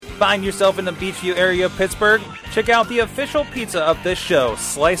Find yourself in the Beachview area of Pittsburgh? Check out the official pizza of this show,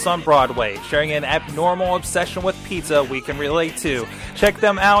 Slice on Broadway, sharing an abnormal obsession with pizza we can relate to. Check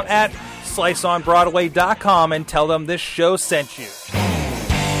them out at sliceonbroadway.com and tell them this show sent you.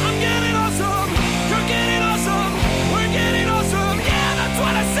 I'm getting awesome, you're getting awesome, we're getting awesome, yeah, that's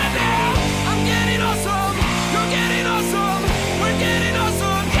what I said now. I'm getting awesome, you're getting awesome, we're getting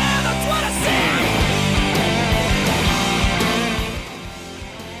awesome, yeah, that's what I said.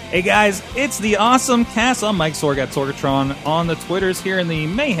 Hey guys, it's the Awesome Cast. I'm Mike Sorg at Sorgatron on the Twitters here in the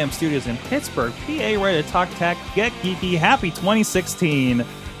Mayhem Studios in Pittsburgh, PA, ready to talk tech, get geeky. Happy 2016.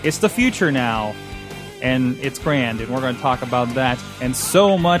 It's the future now, and it's grand, and we're going to talk about that and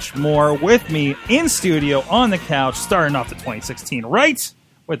so much more. With me in studio on the couch, starting off the 2016 right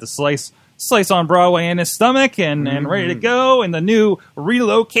with the slice on Broadway in his stomach and ready to go in the new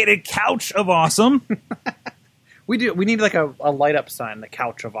relocated couch of awesome. We need like a light up sign, the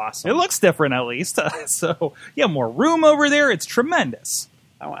couch of awesome. It looks different at least. So you have more room over there. It's tremendous.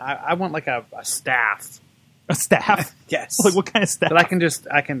 I want like a staff. A staff? Yes. Like what kind of staff? That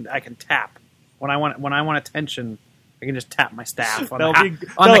I can tap when I want attention. I can just tap my staff on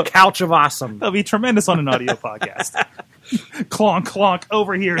the couch of awesome. That'll be tremendous on an audio podcast. Clonk, clonk,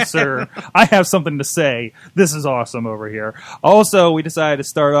 over here, sir. I have something to say. This is awesome over here. Also, we decided to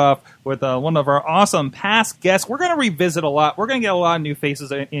start off with one of our awesome past guests. We're going to revisit a lot. We're going to get a lot of new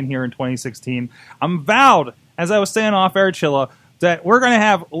faces in here in 2016. I'm vowed, as I was saying off air, Chilla, that we're going to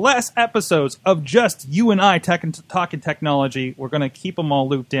have less episodes of just you and I talking technology. We're going to keep them all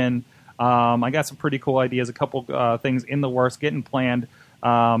looped in. I got some pretty cool ideas, a couple things in the works, getting planned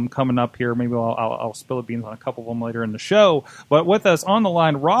coming up here. Maybe I'll spill the beans on a couple of them later in the show. But with us on the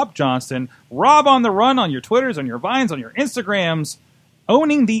line, Rob Johnston. Rob on the run on your Twitters, on your Vines, on your Instagrams,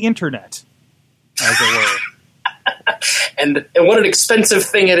 owning the internet, as it were. and what an expensive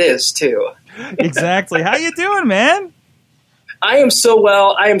thing it is, too. Exactly. How you doing, man? I am so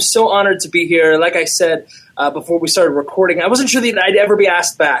well. I am so honored to be here. Like I said before we started recording, I wasn't sure that I'd ever be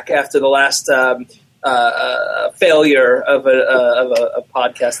asked back after the last failure of a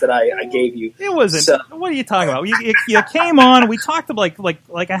podcast that I gave you. It wasn't. So, what are you talking about? You came on. We talked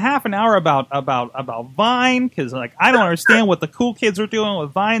like a half an hour about Vine, because like I don't understand what the cool kids are doing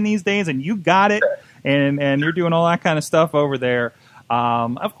with Vine these days, and you got it, and you're doing all that kind of stuff over there.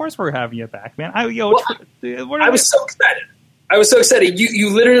 Of course, we're having you back, man. I was so excited. I was so excited. You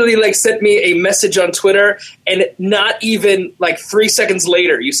literally like sent me a message on Twitter, and not even like 3 seconds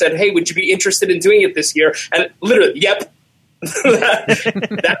later, you said, "Hey, would you be interested in doing it this year?" And literally, yep,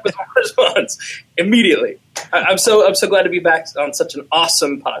 that was my response immediately. I'm so glad to be back on such an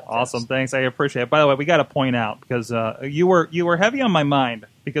awesome podcast. Awesome, thanks. I appreciate it. By the way, we got to point out because you were heavy on my mind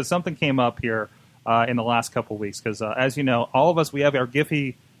because something came up here in the last couple of weeks. Because as you know, all of us, we have our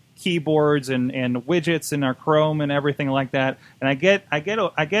Giphy keyboards and widgets in our Chrome and everything like that, and I get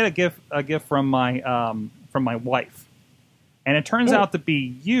a gift from my wife, and it turns out to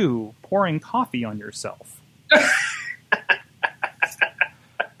be you pouring coffee on yourself.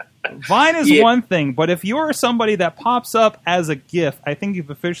 Vine is one thing, but if you're somebody that pops up as a GIF, I think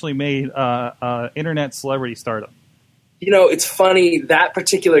you've officially made internet celebrity stardom. You know, it's funny, that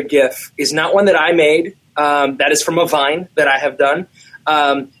particular GIF is not one that I made. That is from a Vine that I have done.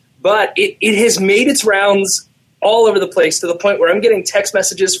 But it has made its rounds all over the place to the point where I'm getting text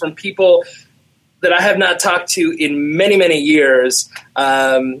messages from people that I have not talked to in many, many years.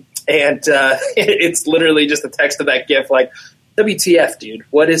 And it's literally just a text of that GIF like, WTF, dude,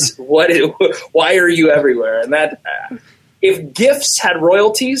 why are you everywhere? And that, if GIFs had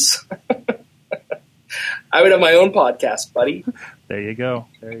royalties, I would have my own podcast, buddy. There you go.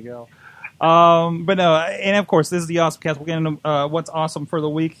 But no, and of course, this is the Awesome Cast. We'll get into what's awesome for the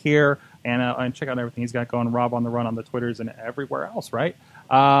week here, and check out everything he's got going. Rob on the run on the Twitters and everywhere else, right?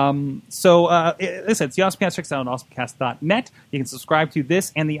 Listen, it's the Awesome Cast. Check us out on awesomecast.net. You can subscribe to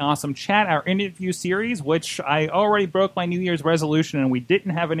this and the Awesome Chat, our interview series, which I already broke my New Year's resolution, and we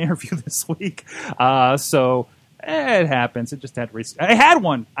didn't have an interview this week. So it happens. It just had to I had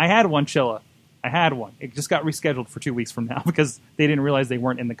one, Chilla. I had one. It just got rescheduled for 2 weeks from now because they didn't realize they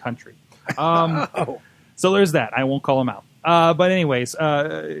weren't in the country. So there's that. I won't call them out. But anyways,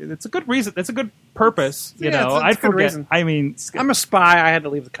 it's a good reason. It's a good purpose. You know, it's a I'd good forget. reason. I mean, I'm a spy. I had to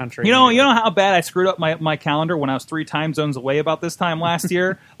leave the country. you know how bad I screwed up my calendar when I was 3 time zones away about this time last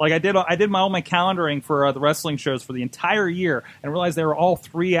year. Like I did all my calendaring for the wrestling shows for the entire year, and realized they were all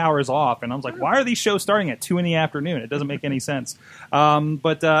 3 hours off. And I was like, why are these shows starting at 2 p.m? It doesn't make any sense.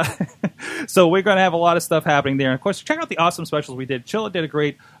 But so we're going to have a lot of stuff happening there. And of course, check out the awesome specials we did. Chilla did a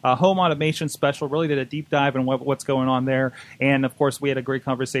great home automation special. Really did a deep dive in what's going on there. And of course, we had a great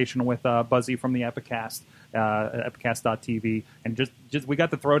conversation with Buzzy from the Epicast. Epicast.tv, and just we got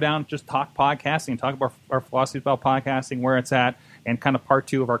to throw down, just talk podcasting, talk about our philosophy about podcasting, where it's at, and kind of part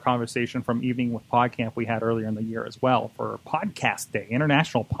 2 of our conversation from Evening with PodCamp we had earlier in the year as well for Podcast Day,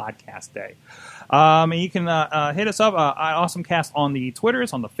 International Podcast Day. And you can hit us up, AwesomeCast, on the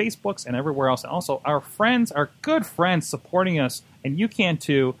Twitters, on the Facebooks, and everywhere else. And also our good friends supporting us, and you can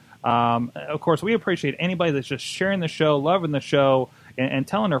too. Of course, we appreciate anybody that's just sharing the show, loving the show, and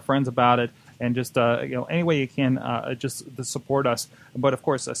telling their friends about it. And just any way you can, just to support us. But of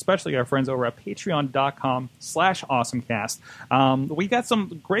course, especially our friends over at Patreon.com/AwesomeCast. We got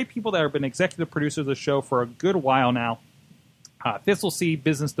some great people that have been executive producers of the show for a good while now. Thistle C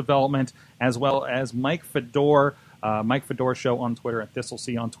Business Development, as well as Mike Fedor. Mike Fedor Show on Twitter, and Thistle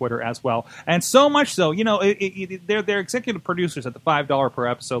C on Twitter as well. And so much so, they're executive producers at the $5 per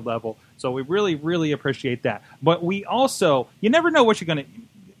episode level. So we really, really appreciate that. But we also, you never know what you're going to.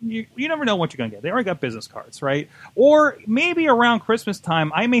 You never know what you're going to get. They already got business cards, right? Or maybe around Christmas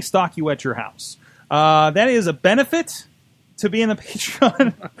time, I may stock you at your house. That is a benefit to being a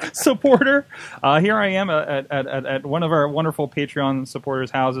Patreon supporter. Here I am at one of our wonderful Patreon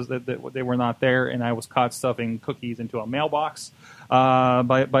supporters' houses that they were not there, and I was caught stuffing cookies into a mailbox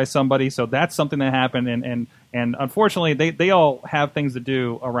by somebody. So that's something that happened, and unfortunately, they all have things to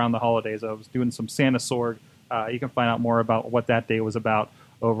do around the holidays. I was doing some Santa Sorg. You can find out more about what that day was about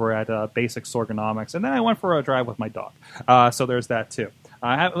over at Basic Sorgonomics. And then I went for a drive with my dog. So there's that, too.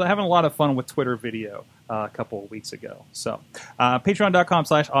 Having a lot of fun with Twitter video a couple of weeks ago. So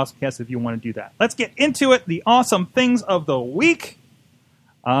patreon.com/awesomecast if you want to do that. Let's get into it. The awesome things of the week.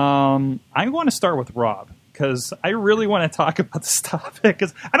 I'm going to start with Rob, because I really want to talk about this topic,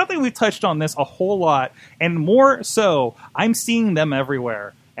 because I don't think we've touched on this a whole lot. And more so, I'm seeing them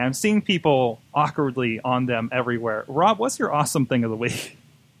everywhere. And I'm seeing people awkwardly on them everywhere. Rob, what's your awesome thing of the week?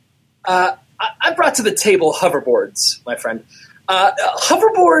 I brought to the table hoverboards, my friend.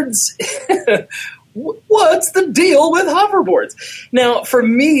 Hoverboards, what's the deal with hoverboards? Now, for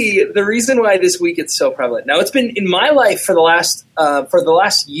me, the reason why this week it's so prevalent. Now, it's been in my life for the last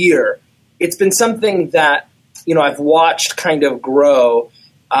year. It's been something that, I've watched kind of grow.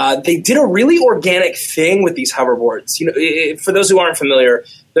 They did a really organic thing with these hoverboards. For those who aren't familiar,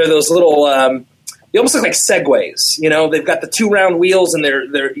 they're those little. They almost look like Segways. They've got the 2 round wheels, and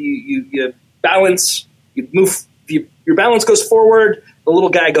you balance. You move. Your balance goes forward. The little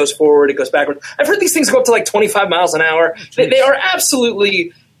guy goes forward. It goes backward. I've heard these things go up to like 25 miles an hour. They are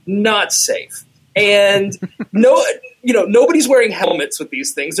absolutely not safe. And nobody's wearing helmets with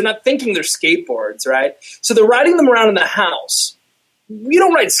these things. They're not thinking they're skateboards, right? So they're riding them around in the house. You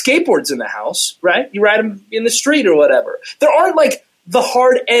don't ride skateboards in the house, right? You ride them in the street or whatever. There aren't like the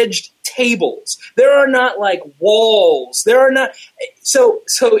hard-edged tables. There are not like walls. There are not. So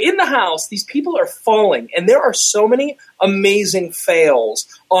in the house, these people are falling, and there are so many amazing fails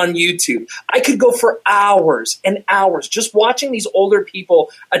on YouTube. I could go for hours and hours just watching these older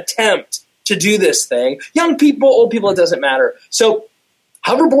people attempt to do this thing. Young people, old people, it doesn't matter. So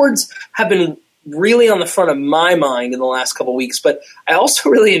hoverboards have been really on the front of my mind in the last couple of weeks, but I also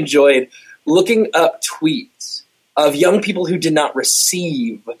really enjoyed looking up tweets of young people who did not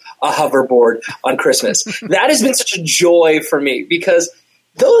receive a hoverboard on Christmas. That has been such a joy for me, because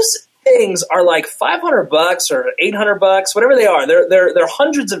those things are like $500 or $800, whatever they are. They're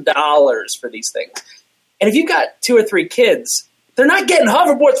hundreds of dollars for these things. And if you've got 2 or 3 kids, they're not getting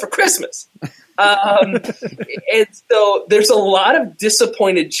hoverboards for Christmas. And so there's a lot of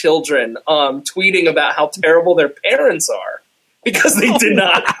disappointed children tweeting about how terrible their parents are because they did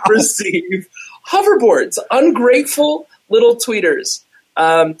not receive hoverboards. Ungrateful little tweeters.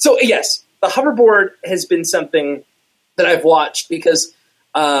 So yes, the hoverboard has been something that I've watched because,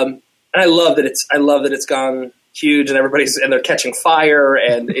 and I love that it's gone huge and they're catching fire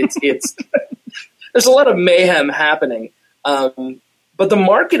and it's there's a lot of mayhem happening. But the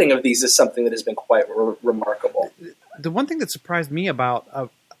marketing of these is something that has been quite remarkable. The one thing that surprised me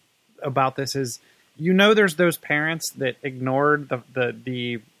about this is, there's those parents that ignored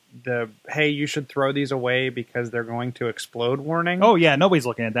the hey, you should throw these away because they're going to explode warning. Oh yeah, nobody's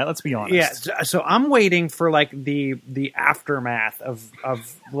looking at that. Let's be honest. Yeah, so I'm waiting for like the aftermath of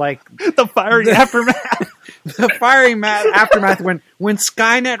like the fiery aftermath. The fiery aftermath when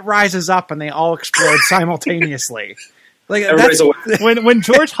Skynet rises up and they all explode simultaneously. Like Everybody's aware. when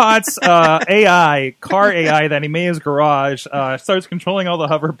George Hott's car AI that he made in his garage starts controlling all the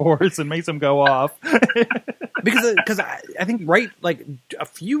hoverboards and makes them go off. because I think like a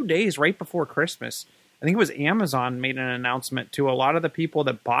few days right before Christmas, I think it was Amazon made an announcement to a lot of the people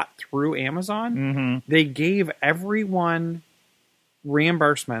that bought through Amazon. Mm-hmm. They gave everyone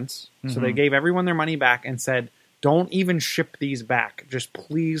reimbursements. So they gave everyone their money back and said, don't even ship these back. Just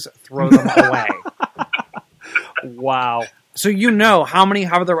please throw them away. Wow. So you know how many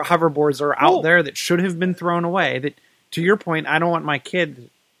hoverboards are out there that should have been thrown away. That, to your point, I don't want my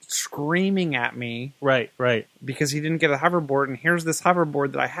kid screaming at me. Right. Because he didn't get a hoverboard, and here's this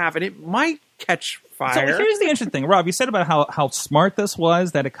hoverboard that I have, and it might catch fire. So here's the interesting thing, Rob. You said about how smart this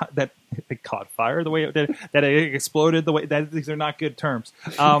was, that it caught fire the way it did, that it exploded the way that these are not good terms.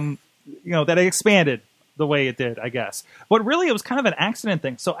 That it expanded the way it did, I guess. But really, it was kind of an accident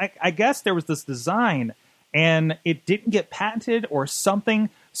thing. So I guess there was this design, and it didn't get patented or something.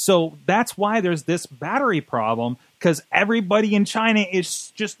 So that's why there's this battery problem, because everybody in China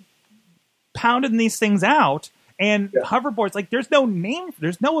is just pounding these things out. And hoverboards, like there's no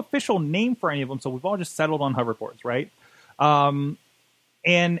official name for any of them. So we've all just settled on hoverboards, right?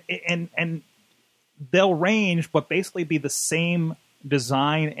 And they'll range, but basically be the same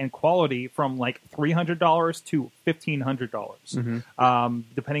design and quality from like $300 to $1,500,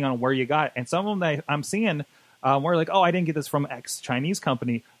 depending on where you got it. And some of them that I'm seeing, were like, oh, I didn't get this from X Chinese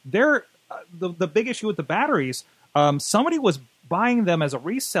company. They're the big issue with the batteries. Somebody was buying them as a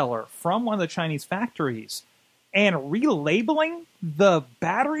reseller from one of the Chinese factories and relabeling the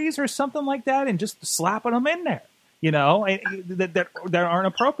batteries or something like that, and just slapping them in there. That aren't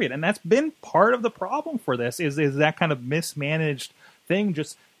appropriate, and that's been part of the problem for this. Is that kind of mismanaged thing,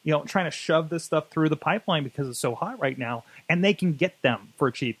 just trying to shove this stuff through the pipeline because it's so hot right now, and they can get them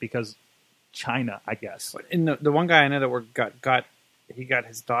for cheap because China, I guess. And the one guy I know that he got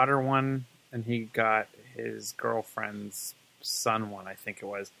his daughter one, and he got his girlfriend's son one, I think it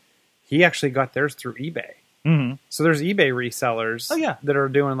was. He actually got theirs through eBay. Mm-hmm. So there's eBay resellers that are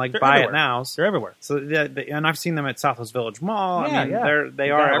doing like They're buy everywhere. it nows. They're everywhere. So and I've seen them at Southwest Village Mall. Yeah, I mean, yeah.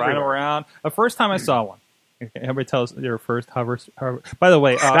 they are right everywhere. around. The first time I saw one. Everybody tell us your first hover. By the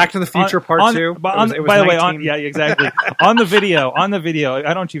way, Back to the Future Part 2. By the way, yeah, exactly. on the video, I don't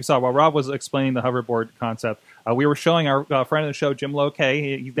know if you saw while Rob was explaining the hoverboard concept. We were showing our friend of the show, Jim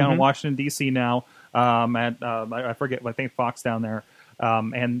Lokay. He's down in Washington D.C. now. I forget. I think Fox down there,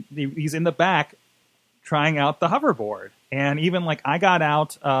 and he's in the back trying out the hoverboard. And even like I got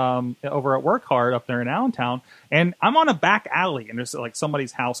out over at Work Hard up there in Allentown, and I'm on a back alley, and there's like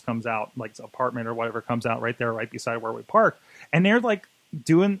somebody's house comes out, like apartment or whatever comes out right there, right beside where we park, and they're like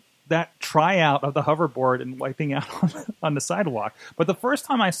doing that tryout of the hoverboard and wiping out on the sidewalk. But the first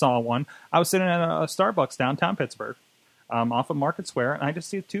time I saw one, I was sitting at a Starbucks downtown Pittsburgh, off of Market Square, and I just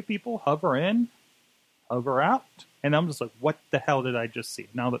see two people hover in, hover out. And I'm just like, what the hell did I just see?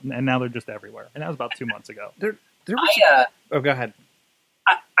 Now they're just everywhere. And that was about 2 months ago. There was go ahead.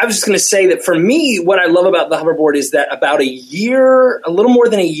 I was just going to say that for me, what I love about the hoverboard is that about a little more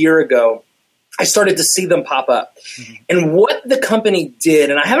than a year ago, I started to see them pop up. Mm-hmm. And what the company did,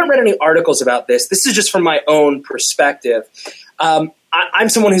 and I haven't read any articles about this, this is just from my own perspective. I'm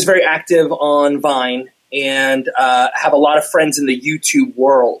someone who's very active on Vine and have a lot of friends in the YouTube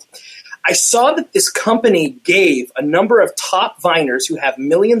world. I saw that this company gave a number of top Viners who have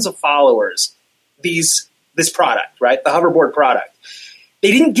millions of followers this product, right? The hoverboard product.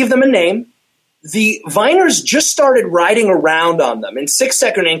 They didn't give them a name. The Viners just started riding around on them in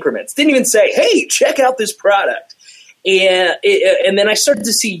 6-second increments. Didn't even say, hey, check out this product. And then I started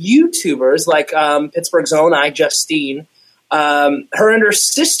to see YouTubers like Pittsburgh's own Justine. Her and her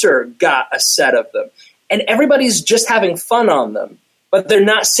sister got a set of them. And everybody's just having fun on them. But they're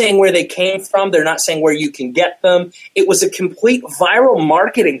not saying where they came from. They're not saying where you can get them. It was a complete viral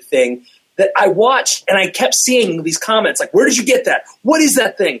marketing thing that I watched, and I kept seeing these comments like, where did you get that? What is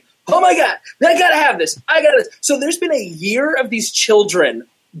that thing? Oh, my God. I got to have this. I got to. So there's been a year of these children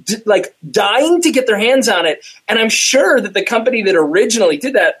dying to get their hands on it, and I'm sure that the company that originally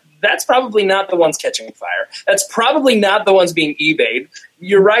did that, that's probably not the ones catching fire. That's probably not the ones being eBayed.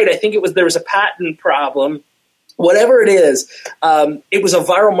 You're right. I think there was a patent problem. Whatever it is, it was a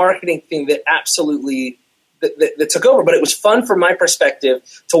viral marketing thing that absolutely that took over. But it was fun from my perspective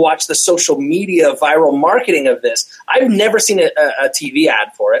to watch the social media viral marketing of this. I've never seen a TV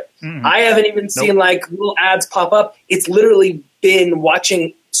ad for it. Mm-hmm. I haven't even seen like little ads pop up. It's literally been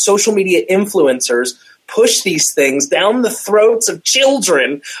watching social media influencers push these things down the throats of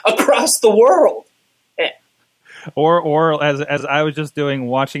children across the world. Or as I was just doing,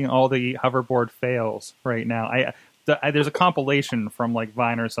 watching all the hoverboard fails right now. There's a compilation from like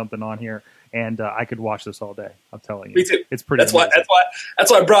Vine or something on here, and I could watch this all day. I'm telling you, Me too. It's pretty. That's why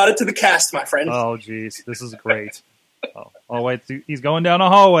I brought it to the cast, my friend. Oh, geez, this is great. Oh wait, he's going down a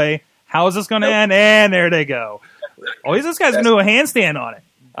hallway. How is this going to end? And there they go. Oh, this guy's going to do a handstand on it.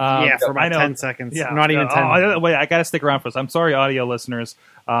 For about 10 seconds. Yeah. Not even 10. Wait, I got to stick around for this. I'm sorry, audio listeners.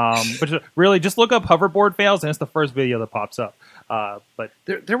 But really, just look up hoverboard fails, and it's the first video that pops up. But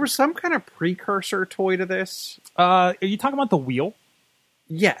There was some kind of precursor toy to this. are you talking about the wheel,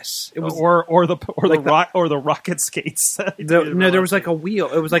 Yes. It was or the like the rocket skates? there was like a wheel.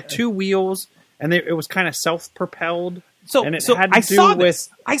 It was like two wheels, and it was kind of self-propelled. So, and it so had to I do saw with this.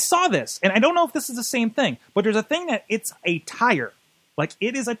 I saw this, and I don't know if this is the same thing, but there's a thing that it's a tire. Like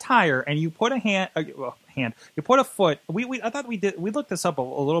it is a tire, and you put you put a foot. I thought we looked this up a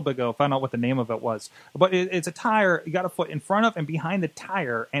little bit ago, found out what the name of it was. But it's a tire. You got a foot in front of and behind the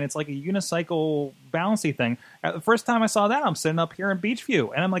tire, and it's like a unicycle bouncy thing. The first time I saw that, I'm sitting up here in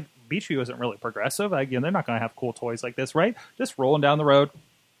Beachview, and I'm like, Beachview isn't really progressive. Again, they're not going to have cool toys like this, right? Just rolling down the road,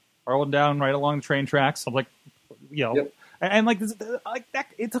 rolling down right along the train tracks. I'm like, Yep. And like that,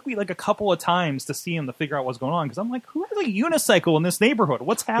 it took me like a couple of times to see him to figure out what's going on, because I'm like, who has a unicycle in this neighborhood?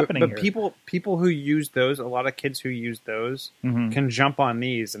 What's happening But here? people who use those, a lot of kids who use those can jump on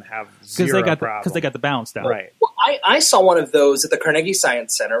these and have Because zero they problem. got the bounce down. Right. Well, I saw one of those at the Carnegie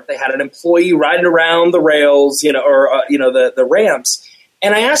Science Center. They had an employee riding around the rails, or the ramps.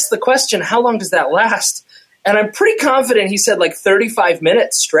 And I asked the question, how long does that last? And I'm pretty confident he said like 35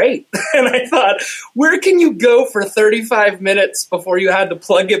 minutes straight. And I thought, where can you go for 35 minutes before you had to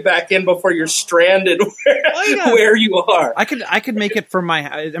plug it back in before you're stranded where you are? I could make it from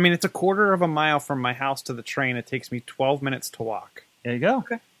my. I mean, it's a quarter of a mile from my house to the train. It takes me 12 minutes to walk. There you go.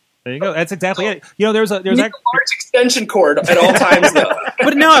 Okay. There you go. That's exactly it. There's You need a large extension cord at all times, though.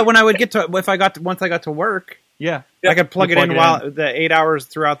 But no, when I would once I got to work, yeah. I could plug You it in while the 8 hours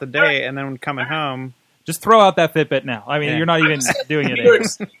throughout the day, and then when coming home. Just throw out that Fitbit now. I mean, Yeah. you're not even doing it New York,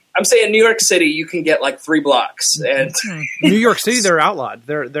 anymore. I'm saying New York City, you can get like 3 blocks, and New York City, they're outlawed.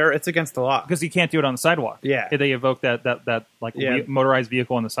 They're it's against the law. Because you can't do it on the sidewalk. Yeah. They evoke that like Yeah. motorized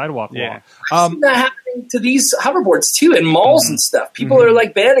vehicle on the sidewalk Yeah. law. I've seen that happening to these hoverboards too in malls and stuff. People are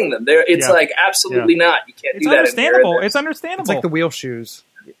like banning them. It's Yeah. like absolutely not. You can't It's do that. understandable. In It's understandable. It's like the wheel shoes.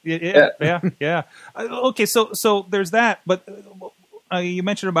 Yeah. Okay, so there's that, but you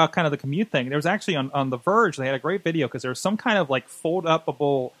mentioned about kind of the commute thing. There was actually on The Verge, they had a great video because there was some kind of like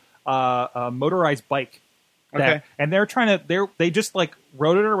fold-upable motorized bike. Okay. And they're trying to, they just like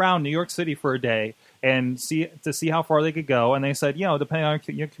rode it around New York City for a day and see how far they could go. And they said, depending on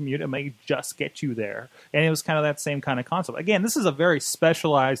your commute, it may just get you there. And it was kind of that same kind of concept. Again, this is a very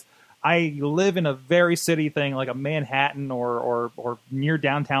specialized, I live in a very city thing, like a Manhattan or near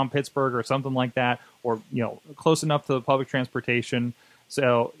downtown Pittsburgh or something like that, or close enough to the public transportation.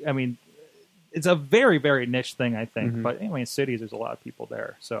 So I mean, it's a very, very niche thing, I think. Mm-hmm. But anyway, in cities, there's a lot of people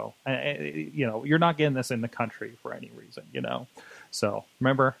there. So you're not getting this in the country for any reason. So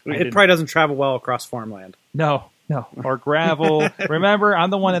remember, It probably doesn't travel well across farmland. no, or gravel. Remember,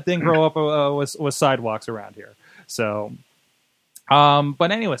 I'm the one that didn't grow up with sidewalks around here. So.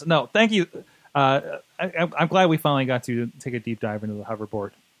 But anyways, no, thank you. I'm glad we finally got to take a deep dive into the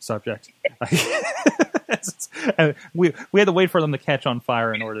hoverboard subject. we had to wait for them to catch on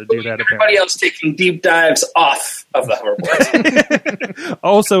fire in order to do that. Everybody Apparently. else taking deep dives off of the hoverboard.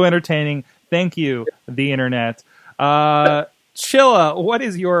 Also entertaining. Thank you, the internet. Chilla, what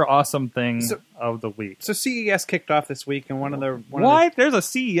is your awesome thing of the week? So CES kicked off this week, and What? There's a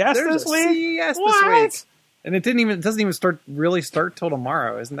CES there's this a week? CES What? this week. And it doesn't even start till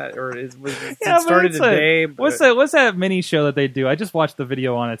tomorrow, isn't that? Or it Yeah, but started it's today. What's that mini show that they do? I just watched the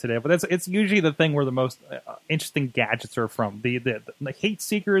video on it today, but it's usually the thing where the most interesting gadgets are from. The hate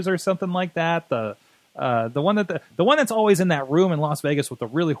seekers or something like that. The one that's always in that room in Las Vegas with the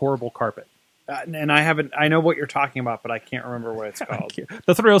really horrible carpet. And I know what you're talking about, but I can't remember what it's called.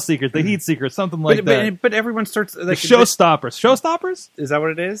 The thrill seekers, the heat seekers, something like that. But everyone starts like The showstoppers. Showstoppers? Is that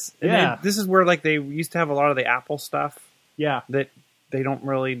what it is? And Yeah. this is where like they used to have a lot of the Apple stuff Yeah. that they don't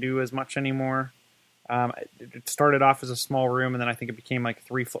really do as much anymore. It started off as a small room, and then I think it became like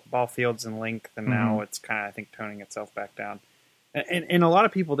 3 football fields in length, and now it's kind of, I think, toning itself back down. And a lot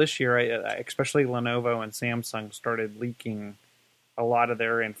of people this year, especially Lenovo and Samsung, started leaking a lot of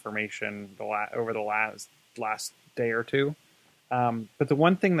their information over the last day or two. But the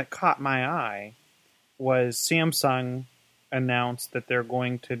one thing that caught my eye was Samsung announced that they're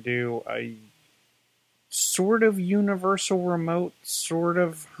going to do a sort of universal remote, sort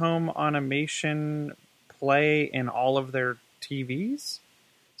of home automation play in all of their TVs.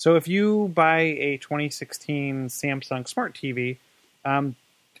 So if you buy a 2016 Samsung Smart TV,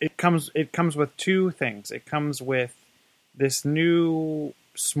 it comes with two things. It comes with this new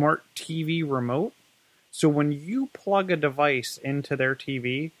Smart TV remote. So when you plug a device into their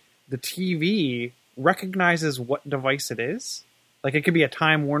TV, the TV recognizes what device it is. Like it could be a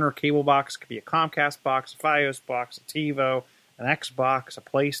Time Warner cable box, it could be a Comcast box, a Fios box, a TiVo, an Xbox, a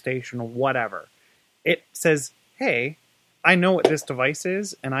PlayStation, whatever. It says, hey, I know what this device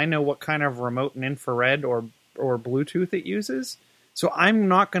is, and I know what kind of remote and infrared or Bluetooth it uses. So I'm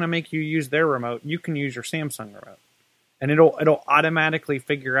not going to make you use their remote. You can use your Samsung remote. And it'll automatically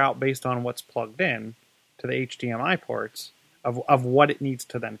figure out based on what's plugged in to the HDMI ports of what it needs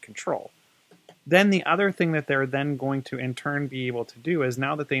to then control. Then the other thing that they're then going to in turn be able to do is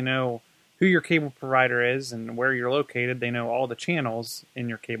now that they know who your cable provider is and where you're located, they know all the channels in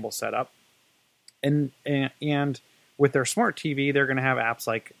your cable setup. And with their smart TV, they're going to have apps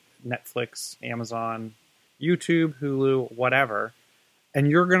like Netflix, Amazon, YouTube, Hulu, whatever.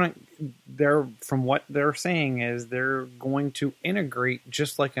 And from what they're saying is they're going to integrate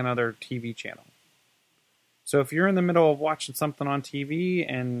just like another TV channel. So if you're in the middle of watching something on TV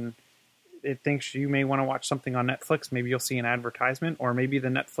and it thinks you may want to watch something on Netflix, maybe you'll see an advertisement, or maybe the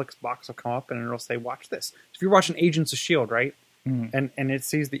Netflix box will come up and it'll say, watch this. So if you're watching Agents of S.H.I.E.L.D., right? Mm-hmm. And it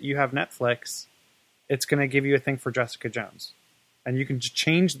sees that you have Netflix, it's going to give you a thing for Jessica Jones. And you can just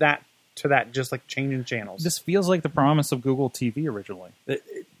change that to that, just like changing channels. This feels like the promise of Google TV originally.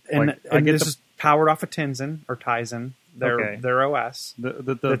 And this is powered off of Tizen, their OS.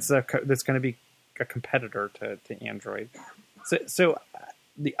 That's going to be a competitor to Android. So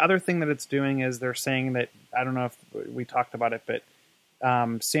the other thing that it's doing is they're saying that, I don't know if we talked about it, but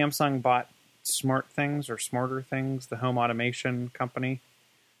Samsung bought Smarter Things, the home automation company.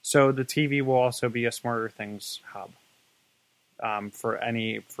 So the TV will also be a Smarter Things hub for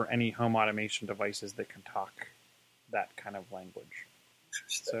any home automation devices that can talk that kind of language.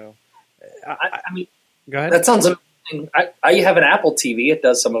 So, I mean, go ahead. That sounds amazing. I have an Apple TV. It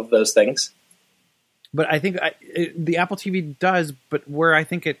does some of those things. But I think the Apple TV does, but where I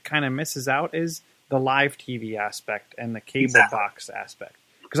think it kind of misses out is the live TV aspect and the cable box aspect.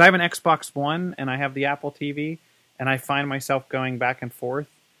 Because I have an Xbox One and I have the Apple TV, and I find myself going back and forth.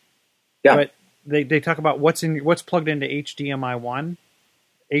 Yeah. But they talk about what's plugged into HDMI 1.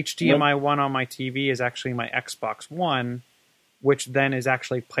 HDMI 1 on my TV is actually my Xbox One, which then is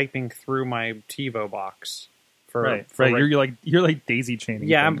actually piping through my TiVo box. Right. You're like daisy chaining.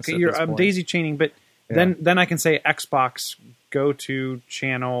 Yeah, I'm daisy chaining, but. Yeah. Then I can say Xbox, go to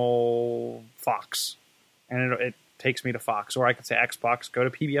channel Fox, and it takes me to Fox. Or I can say Xbox, go to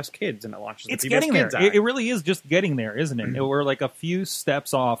PBS Kids, and it launches the PBS getting Kids there. It really is just getting there, isn't it? Mm-hmm. We're like a few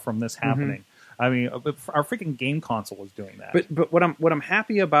steps off from this happening. Mm-hmm. I mean, our freaking game console is doing that. But what I'm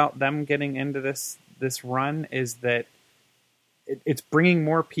happy about them getting into this run is that it's bringing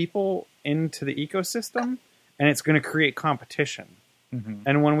more people into the ecosystem, and it's going to create competition. Mm-hmm.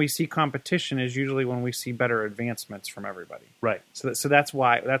 And when we see competition is usually when we see better advancements from everybody. Right. So that's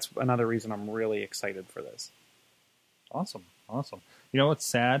another reason I'm really excited for this. Awesome. You know what's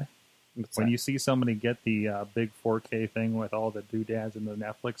sad? When you see somebody get the big 4K thing with all the doodads and the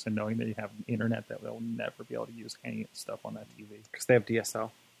Netflix and knowing that you have internet that they'll never be able to use any stuff on that TV. Because they have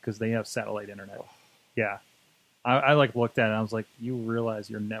DSL. Because they have satellite internet. Oh. Yeah. I looked at it and I was like, you realize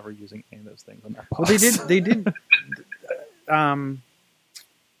you're never using any of those things on that box. Well, they did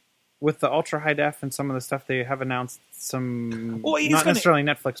with the ultra high def and some of the stuff, they have announced some necessarily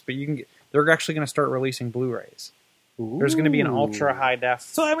Netflix, but they're actually going to start releasing Blu-rays. Ooh. There's going to be an ultra high def.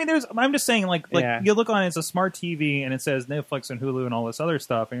 So I mean, I'm just saying, like you look on it, it's a smart TV and it says Netflix and Hulu and all this other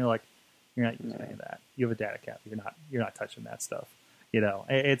stuff, and you're like, you're not using any of that. You have a data cap. You're not touching that stuff. You know,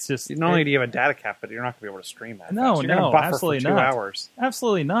 it's just not only do you have a data cap, but you're not going to be able to stream that. No, you're no, buffer absolutely for 2 not. hours.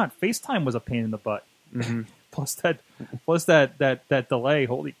 Absolutely not. FaceTime was a pain in the butt. Mm-hmm. Plus that delay.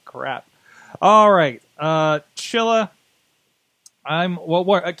 Holy crap! All right, Chilla.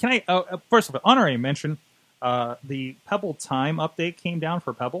 Can I first of all, honorary mention the Pebble Time update came down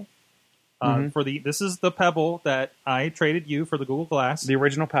for Pebble. This is the Pebble that I traded you for the Google Glass. The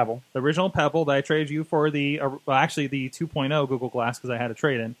original Pebble. The original Pebble that I traded you for the 2.0 Google Glass because I had a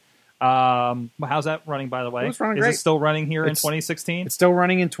trade in. How's that running, by the way? It's running Is great. it still running here in It's- 2016? It's still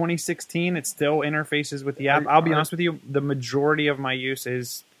running in 2016. It still interfaces with the app. I'll be honest with you, the majority of my use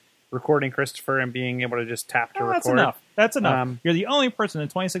is recording Christopher and being able to just tap to record. That's enough. That's enough. Um, You're the only person in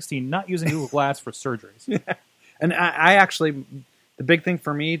 2016 not using Google Glass for surgeries. And I actually, the big thing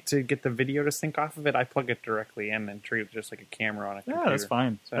for me to get the video to sync off of it, I plug it directly in and treat it just like a camera on a computer. Yeah, that's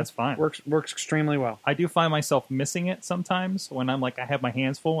fine. So That's fine. Works extremely well. I do find myself missing it sometimes when I'm like, I have my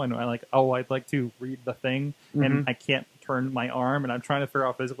hands full and I like, I'd like to read the thing and I can't turn my arm and I'm trying to figure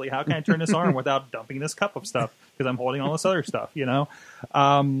out physically how can I turn this arm without dumping this cup of stuff because I'm holding all this other stuff, you know?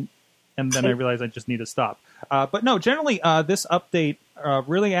 And then I realized I just need to stop. But no, generally, this update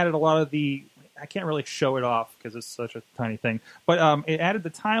really added a lot of the. I can't really show it off because it's such a tiny thing. But it added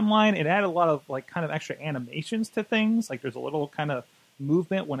the timeline. It added a lot of like kind of extra animations to things. Like there's a little kind of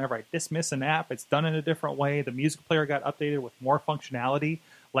movement whenever I dismiss an app. It's done in a different way. The music player got updated with more functionality.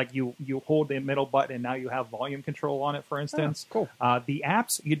 Like you hold the middle button and now you have volume control on it, for instance. cool. The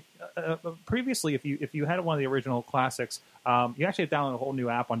apps previously, if you had one of the original classics, you actually had to download a whole new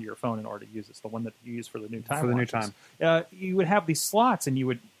app onto your phone in order to use this. The one that you use for the new time. For the new watches. time. You would have these slots and you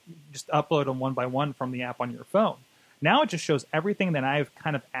would just upload them one by one from the app on your phone. Now it just shows everything that I've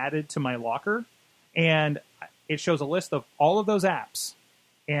kind of added to my locker, and it shows a list of all of those apps,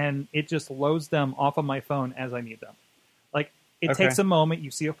 and it just loads them off of my phone as I need them. Like it Okay. takes a moment. You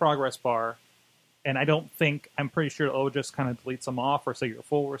see a progress bar, and I'm pretty sure it'll just kind of deletes them off or say you're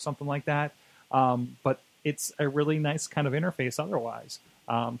full or something like that. But it's a really nice kind of interface otherwise.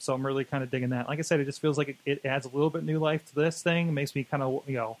 So I'm really kind of digging that. Like I said, it just feels like it adds a little bit new life to this thing. It makes me kind of,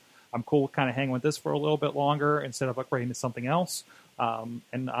 I'm cool with kind of hanging with this for a little bit longer instead of upgrading to something else.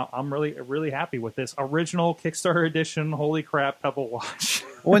 And I'm really, really happy with this original Kickstarter edition. Holy crap, Pebble Watch.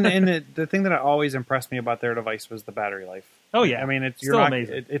 Well, and the thing that always impressed me about their device was the battery life. Oh, yeah. I mean, Still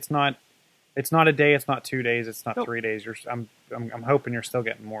amazing. It's not a day. It's not 2 days. It's not Nope. 3 days. I'm hoping you're still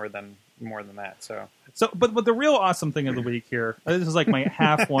getting more than that. So But the real awesome thing of the week here, this is like my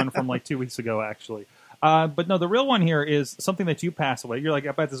half one from like 2 weeks ago, actually. But no, the real one here is something that you pass away. You're like,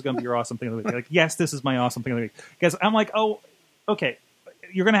 I bet this is going to be your awesome thing of the week. You're like, yes, this is my awesome thing of the week. Because I'm like, oh, okay,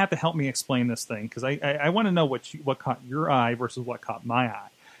 you're going to have to help me explain this thing because I want to know what caught your eye versus what caught my eye.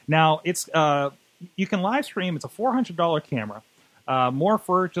 Now, it's you can live stream. It's a $400 camera. More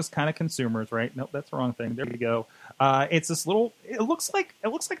for just kind of consumers, right? Nope, that's the wrong thing. There you go. It's this little. It looks like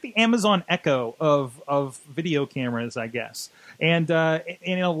the Amazon Echo of video cameras, I guess. And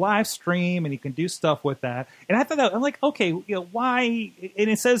in a live stream, and you can do stuff with that. And I thought that I'm like, okay, why? And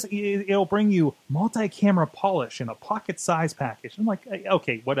it says it'll bring you multi-camera polish in a pocket-size package. I'm like,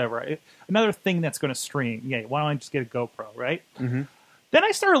 okay, whatever. Another thing that's going to stream. Yeah, why don't I just get a GoPro, right? Mm-hmm. Then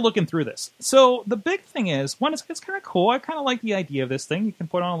I started looking through this. So the big thing is, one, it's kind of cool. I kind of like the idea of this thing. You can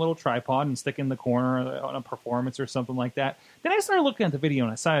put on a little tripod and stick in the corner on a performance or something like that. Then I started looking at the video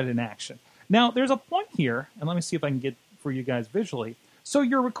and I saw it in action. Now, there's a point here, and let me see if I can get for you guys visually. So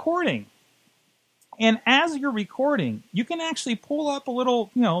you're recording. And as you're recording, you can actually pull up a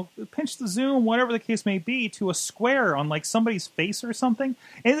little, pinch the zoom, whatever the case may be, to a square on like somebody's face or something.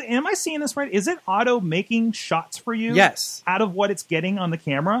 And am I seeing this right? Is it auto making shots for you? Yes. Out of what it's getting on the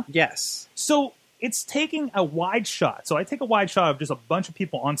camera? yes, So it's taking a wide shot. So I take a wide shot of just a bunch of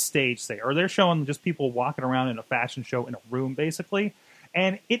people on stage, say, or they're showing just people walking around in a fashion show in a room, basically.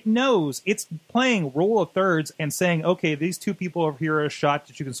 And it knows it's playing rule of thirds and saying, okay, these two people over here are a shot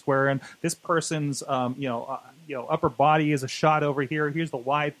that you can square in. This person's, upper body is a shot over here. Here's the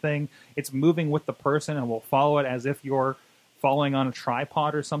wide thing. It's moving with the person, and we'll follow it as if you're following on a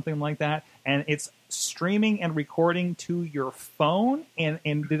tripod or something like that. And it's streaming and recording to your phone. And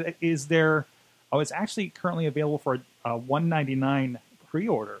is there? Oh, it's actually currently available for a $199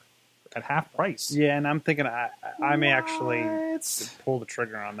 pre-order at half price. yeah. And I'm thinking I may actually What? pull the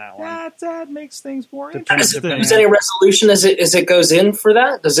trigger on that one. That makes things more Depends- interesting. Is there any resolution as it goes in for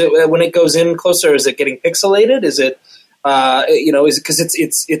that? Does it when it goes in closer? Is it getting pixelated? Is it is it because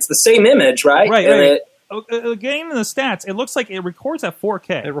it's the same image, right? Right, And right. it- Getting into the stats, it looks like it records at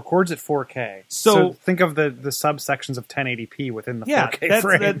 4K. It records at 4K. So think of the subsections of 1080p within the Yeah, 4K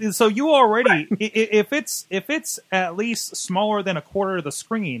frame. so you already, if it's at least smaller than a quarter of the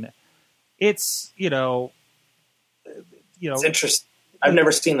screen, it's it's interesting. I've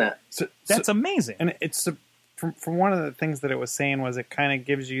never seen that. that's amazing. And it's from one of the things that it was saying was it kind of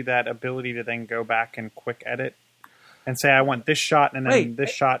gives you that ability to then go back and quick edit and say, I want this shot and then Right. this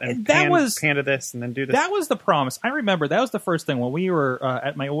shot and That pan to this and then do this. That was the promise. I remember that was the first thing when we were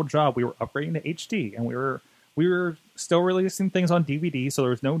at my old job. We were upgrading to HD, and we were still releasing things on DVD, so there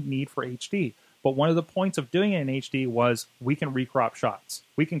was no need for HD. But one of the points of doing it in HD was we can recrop shots.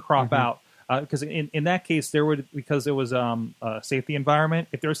 We can crop out. Because in that case, because it was a safety environment,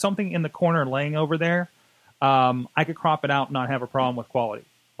 if there was something in the corner laying over there, I could crop it out and not have a problem with quality.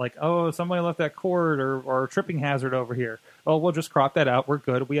 Like, oh, somebody left that cord or a tripping hazard over here. Oh, we'll just crop that out. We're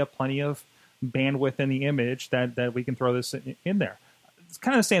good. We have plenty of bandwidth in the image that we can throw this in there. It's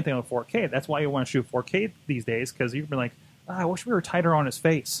kind of the same thing with 4K. That's why you want to shoot 4K these days, because you'd be like, I wish we were tighter on his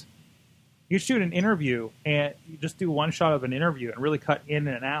face. You shoot an interview and you just do one shot of an interview and really cut in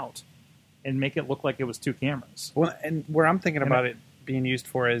and out and make it look like it was two cameras. Well, and where I'm thinking about it being used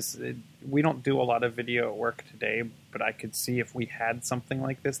for is we don't do a lot of video at work today, but I could see if we had something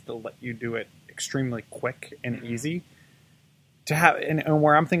like this to let you do it extremely quick and easy to have. And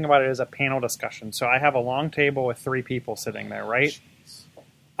where I'm thinking about it is a panel discussion. So I have a long table with 3 people sitting there, right?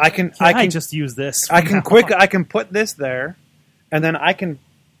 I can just use this. I can put this there, and then I can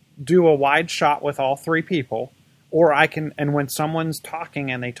do a wide shot with all 3 people. Or I can, and when someone's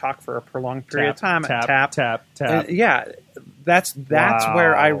talking and they talk for a prolonged period of time, tap. Yeah, that's Wow.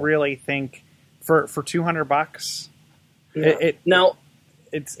 where I really think for $200,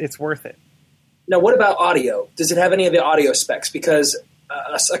 it's worth it. Now, what about audio? Does it have any of the audio specs? Because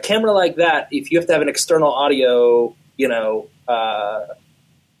a camera like that, if you have to have an external audio,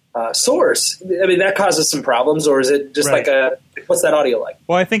 source, I mean, that causes some problems. Or is it just Right. what's that audio like?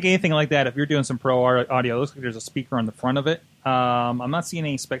 Well, I think anything like that, if you're doing some pro audio, it looks like there's a speaker on the front of it. I'm not seeing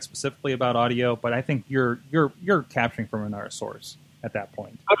any specs specifically about audio, but I think you're capturing from another source at that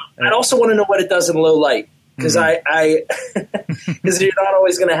point. I'd also want to know what it does in low light, because because you're not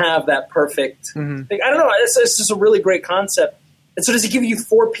always going to have that perfect thing. I don't know. It's just a really great concept. And so, does it give you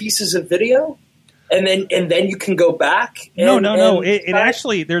 4 pieces of video, and then you can go back? No. It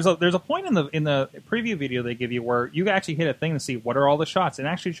actually there's a point in the preview video they give you where you actually hit a thing to see what are all the shots. It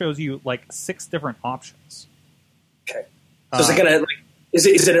actually shows you like 6 different options. Okay. So is it gonna is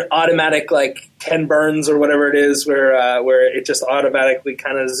it an automatic like Ken Burns or whatever it is where it just automatically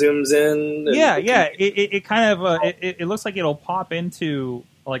kind of zooms in? It kind of it looks like it'll pop into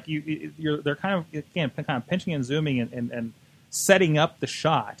like they're kind of pinching and zooming and setting up the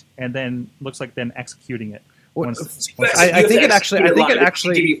shot, and then looks like then executing it. I think it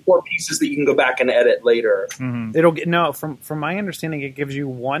actually give you 4 pieces that you can go back and edit later. It'll get from my understanding, it gives you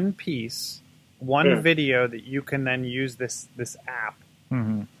one piece, video that you can then use this app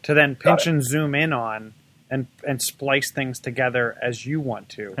to then pinch and zoom in on and splice things together as you want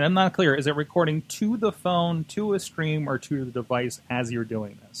to. And I'm not clear, is it recording to the phone, to a stream, or to the device as you're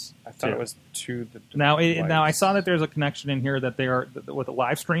doing this? I thought it was to the device. Now I saw that there's a connection in here that they are with a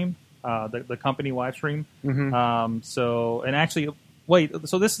live stream, the company live stream. So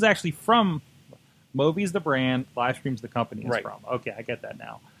this is actually from Movi's the brand, live stream's the company is from. Okay, I get that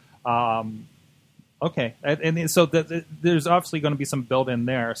now. Okay, and so there's obviously going to be some built in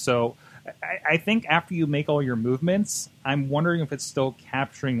there. So I think after you make all your movements, I'm wondering if it's still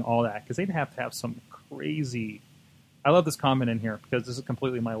capturing all that, because they'd have to have some crazy. I love this comment in here because this is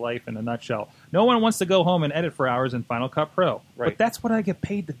completely my life in a nutshell. No one wants to go home and edit for hours in Final Cut Pro, but that's what I get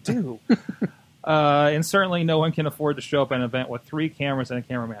paid to do. And certainly no one can afford to show up at an event with 3 cameras and a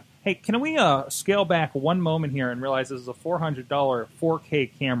cameraman. Hey, can we scale back one moment here and realize this is a $400 4K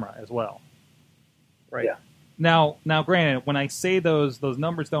camera as well? Right. Yeah. Now, granted, when I say those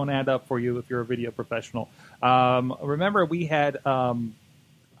numbers don't add up for you if you're a video professional. Remember, we had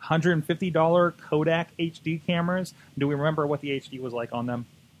 $150 Kodak HD cameras. Do we remember what the HD was like on them?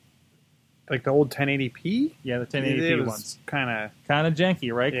 Like the old 1080p? Yeah, the 1080p ones. Kind of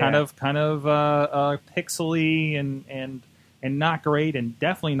janky, right? Yeah. Kind of pixely and not great, and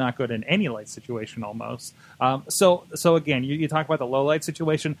definitely not good in any light situation almost. So again, you talk about the low light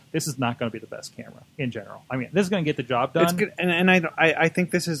situation. This is not going to be the best camera in general. I mean, this is going to get the job done. It's good, and I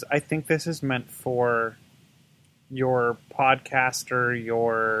think this is meant for your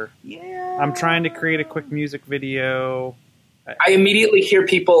podcaster. I'm trying to create a quick music video. I immediately hear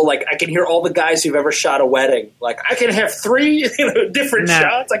people I can hear all the guys who've ever shot a wedding. Like, I can have 3 different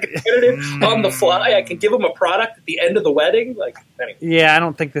shots. I can edit it on the fly. I can give them a product at the end of the wedding. Anyway. Yeah, I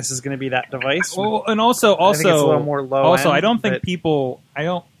don't think this is going to be that device. Well, and also, I think it's a little more low. Also, end, I don't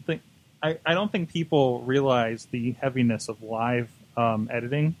think people realize the heaviness of live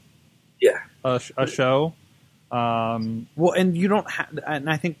editing. Yeah, a show. Well, and you don't have. And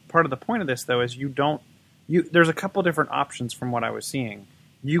I think part of the point of this, though, is there's a couple different options from what I was seeing.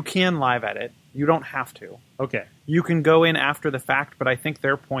 You can live edit. You don't have to. Okay. You can go in after the fact, but I think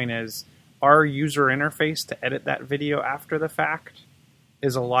their point is our user interface to edit that video after the fact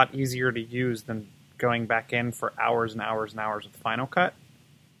is a lot easier to use than going back in for hours and hours and hours of Final Cut.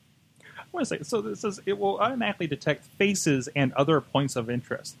 Wait a second. So this is it will automatically detect faces and other points of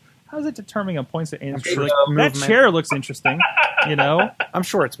interest. How is it determining a points of interest? sure Like, it's that movement. chair looks interesting. You know, I'm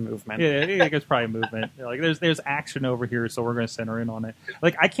sure it's movement. yeah, I think it's probably movement. Like there's action over here, so we're going to center in on it.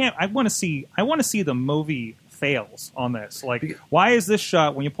 Like I want to see the movie fails on this. Like, why is this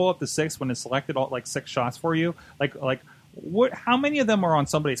shot when you pull up the 6 when it's selected all like 6 shots for you? Like what? How many of them are on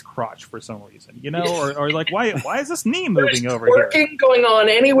somebody's crotch for some reason? You know, or like why is this knee moving over here? Working going on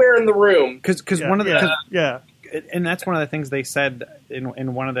anywhere in the room. Because Yeah, one of the yeah. and that's one of the things they said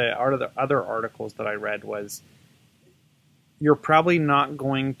in one of the other articles that I read was you're probably not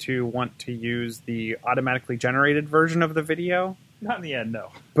going to want to use the automatically generated version of the video, Not in the end, no.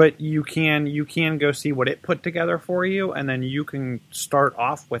 but you can go see what it put together for you, and then you can start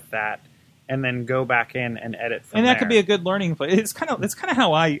off with that and then go back in and edit from And that there. could be a good learning place. It's kind of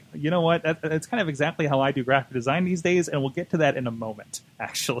how I, you know what? It's kind of exactly how I do graphic design these days, and we'll get to that in a moment.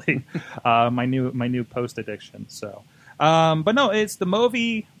 Actually, my new post addiction. So, but no, it's the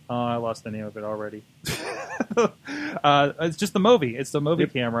movie. I lost the name of it already. It's just the movie. It's the movie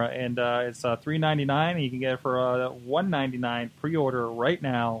camera, and it's $399, and you can get it for $199 pre-order right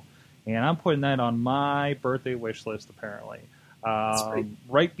now. And I'm putting that on my birthday wish list. Apparently.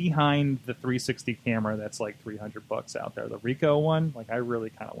 Right behind the 360 camera that's like $300 out there, the Ricoh one. Like I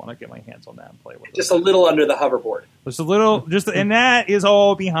really kind of want to get my hands on that and play with it. Just a little under the hoverboard. Just a little, and that is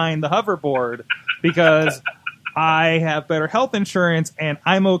all behind the hoverboard because I have better health insurance and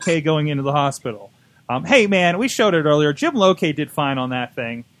I'm okay going into the hospital. Hey man, we showed it earlier. Jim Lokay did fine on that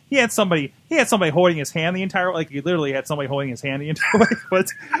thing. He had somebody holding his hand the entire, like he literally had somebody holding his hand the entire way.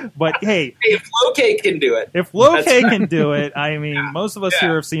 But hey, If Lokay can do it, if Lokay can do it, I mean, most of us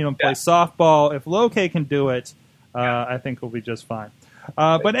here have seen him play Yeah. softball. If Lokay can do it, I think we'll be just fine.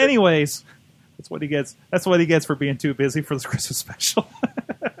 But anyways, that's what he gets. That's what he gets for being too busy for this Christmas special.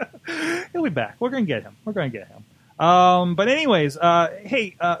 He'll be back. We're gonna get him. But anyways,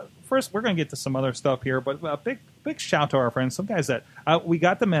 hey, first we're gonna get to some other stuff here. But big shout to our friends, some guys that we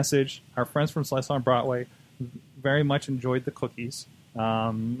got the message. Our friends from Slice on Broadway very much enjoyed the cookies.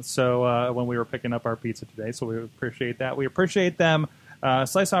 So when we were picking up our pizza today, so we appreciate that. We appreciate them.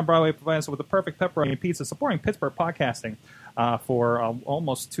 Slice on Broadway provides us with the perfect pepperoni pizza, supporting Pittsburgh podcasting for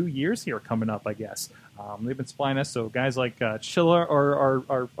almost 2 years here coming up, I guess. They've been supplying us, so guys like Chilla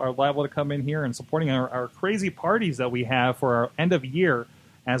are liable to come in here and supporting our crazy parties that we have for our end of year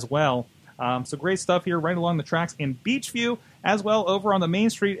as well. So great stuff here right along the tracks in Beachview, as well over on the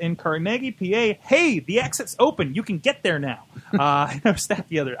main street in Carnegie, PA. Hey, the exit's open. You can get there now. I noticed that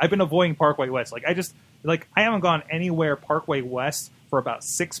the other. I've been avoiding Parkway West. I haven't gone anywhere Parkway West for about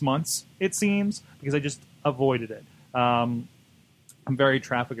 6 months, it seems, because I just avoided it. I'm very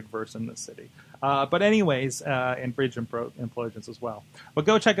traffic adverse in this city. But anyways, and bridge implosions as well. But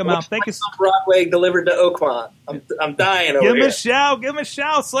go check them out. Thank you. Broadway delivered to Oakmont. I'm dying over Give him here. a shout. Give him a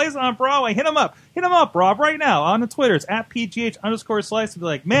shout. Slice on Broadway. Hit him up. Hit him up, Rob, right now on the Twitters at PGH_slice. And be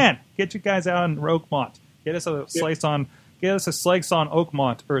like, man, get you guys out in Oakmont. Get us a slice on. Get us a slice on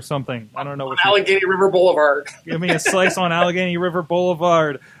Oakmont or something. I don't know what. Allegheny River Boulevard. Give me a slice on Allegheny River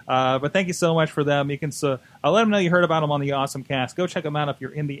Boulevard. But thank you so much for them. You can I'll let them know you heard about them on the Awesome Cast. Go check them out if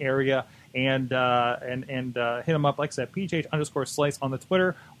you're in the area, and hit them up. Like I said, PGH_slice on the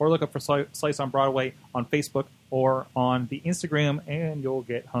Twitter, or look up for Slice on Broadway on Facebook or on the Instagram, and you'll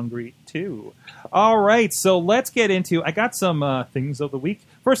get hungry too. All right, so let's get into. I got some things of the week.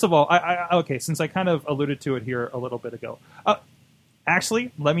 First of all, okay, since I kind of alluded to it here a little bit ago.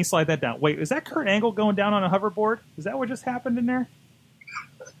 Actually, let me slide that down. Wait, is that Kurt Angle going down on a hoverboard? Is that what just happened in there?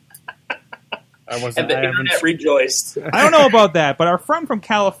 And the internet rejoiced. I don't know about that, but our friend from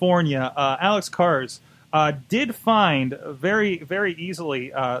California, Alex Cars, did find very, very easily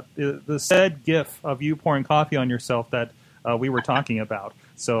the said GIF of you pouring coffee on yourself that we were talking about.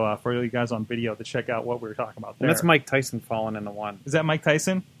 So for you guys on video to check out what we were talking about there. And that's Mike Tyson falling in the one. Is that Mike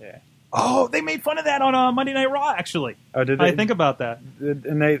Tyson? Yeah. Oh, they made fun of that on Monday Night Raw, actually. Oh, did they? I think about that.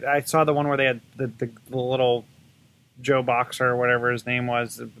 And I saw the one where they had the little Joe Boxer or whatever his name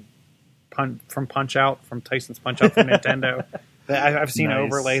was from Punch Out, from Tyson's Punch Out from Nintendo. I've seen Nice.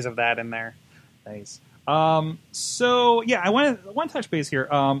 overlays of that in there. Nice. So yeah, I want to touch base here.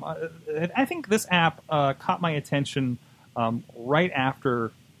 I think this app caught my attention right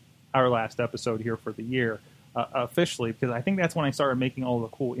after our last episode here for the year, officially, because I think that's when I started making all the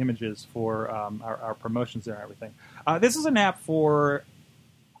cool images for our promotions there and everything. This is an app for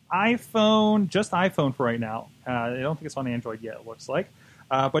iPhone, just iPhone for right now. I don't think it's on Android yet, it looks like.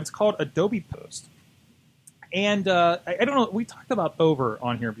 But it's called Adobe Post. And I don't know, we talked about Over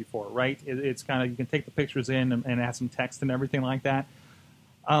on here before, right? It's kind of, you can take the pictures in and add some text and everything like that.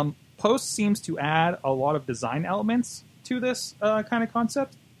 Post seems to add a lot of design elements to this kind of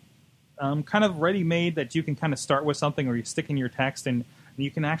concept. Kind of ready-made that you can kind of start with something, or you stick in your text and you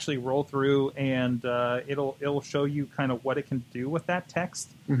can actually roll through, and it'll show you kind of what it can do with that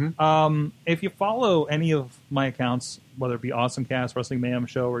text. If you follow any of my accounts, whether it be AwesomeCast, Wrestling Mayhem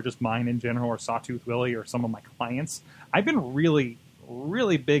Show, or just mine in general, or Sawtooth Willie, or some of my clients, I've been really,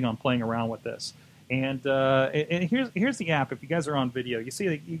 really big on playing around with this. And here's the app. If you guys are on video, you see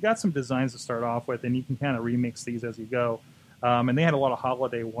that you got some designs to start off with, and you can kind of remix these as you go. And they had a lot of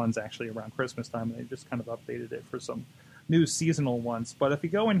holiday ones actually around Christmas time, and they just kind of updated it for some new seasonal ones. But if you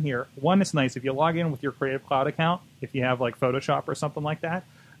go in here, one, it's nice. If you log in with your Creative Cloud account, if you have like Photoshop or something like that,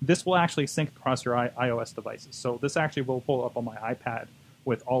 this will actually sync across your iOS devices. So this actually will pull up on my iPad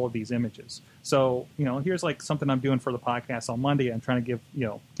with all of these images. So, here's like something I'm doing for the podcast on Monday. I'm trying to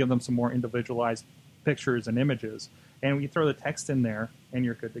give them some more individualized pictures and images. And you throw the text in there, and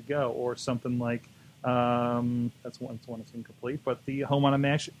you're good to go. Or something like, that's one that's incomplete, but the home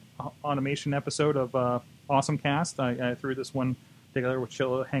automation episode of AwesomeCast, I threw this one together with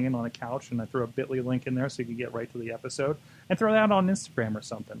Chilla hanging on a couch, and I threw a bit.ly link in there so you can get right to the episode and throw that on Instagram or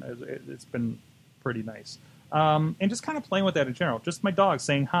something. It's been pretty nice. And just kind of playing with that in general. Just my dog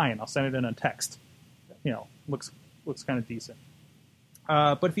saying hi, and I'll send it in a text. Looks kind of decent.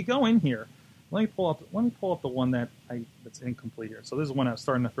 But if you go in here, let me pull up the one that's incomplete here. So this is one I was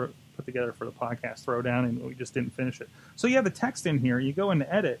starting to put together for the podcast throwdown, and we just didn't finish it. So you have the text in here. You go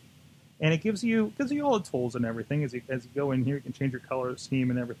into edit, and it gives you all the tools and everything. As you go in here, you can change your color scheme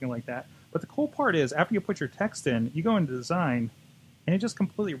and everything like that. But the cool part is, after you put your text in, you go into design, and it just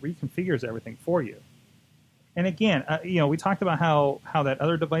completely reconfigures everything for you. And again, we talked about how that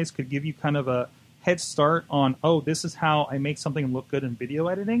other device could give you kind of a head start on, this is how I make something look good in video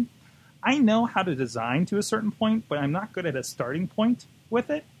editing. I know how to design to a certain point, but I'm not good at a starting point with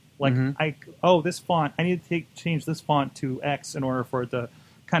it. Like, this font, I need to change this font to X in order for it to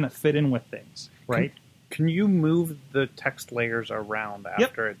kind of fit in with things, right? Can you move the text layers around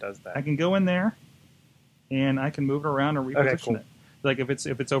after it does that? I can go in there, and I can move it around and reposition it. Like if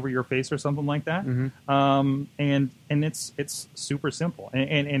it's over your face or something like that. And it's super simple.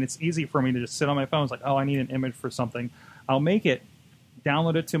 And it's easy for me to just sit on my phone. It's like, I need an image for something. I'll make it,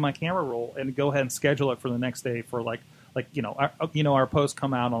 download it to my camera roll, and go ahead and schedule it for the next day for our posts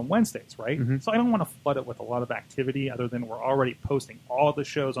come out on Wednesdays, right? So I don't want to flood it with a lot of activity other than we're already posting all the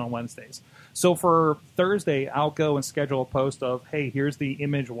shows on Wednesdays. So for Thursday, I'll go and schedule a post of, hey, here's the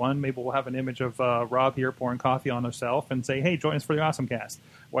image one. Maybe we'll have an image of Rob here pouring coffee on herself and say, hey, join us for the AwesomeCast,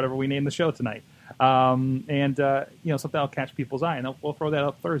 whatever we name the show tonight. Something that'll catch people's eye, and we'll throw that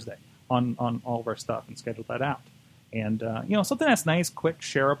up Thursday on all of our stuff and schedule that out. And, something that's nice, quick,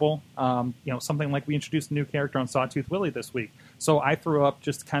 shareable, something like we introduced a new character on Sawtooth Willie this week. So I threw up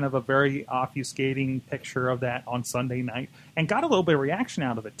just kind of a very obfuscating picture of that on Sunday night and got a little bit of reaction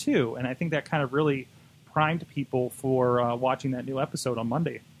out of it, too. And I think that kind of really primed people for watching that new episode on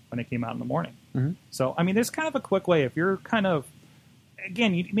Monday when it came out in the morning. So, there's kind of a quick way. If you're kind of,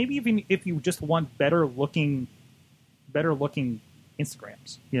 again, maybe even if you just want better looking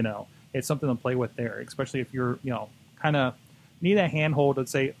Instagrams, it's something to play with there, especially if you're, kind of need a handhold and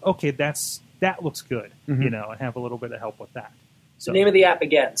say, okay, that looks good, and have a little bit of help with that. So, the name of the app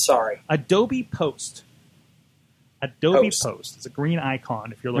again, sorry. Adobe Post. Adobe Post. It's a green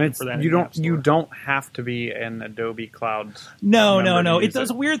icon if you're looking for that. You don't have to be an Adobe Cloud. No. It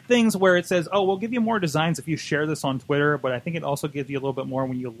does weird things where it says, we'll give you more designs if you share this on Twitter, but I think it also gives you a little bit more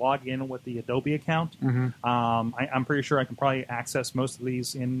when you log in with the Adobe account. I'm pretty sure I can probably access most of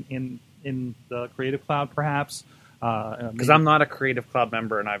these in the Creative Cloud, perhaps. Because I'm not a Creative Cloud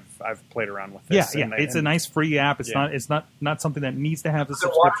member, and I've played around with this. It's a nice free app. It's not something that needs to have a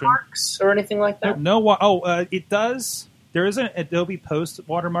subscription. Watermarks or anything like that? It does. There is an Adobe Post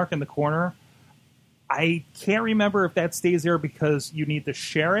watermark in the corner. I can't remember if that stays there because you need to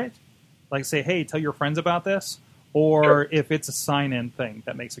share it, like say, hey, tell your friends about this, or if it's a sign-in thing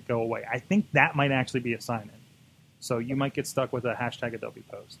that makes it go away. I think that might actually be a sign-in. So you might get stuck with a hashtag Adobe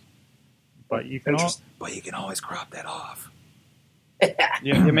Post. But you can always crop that off.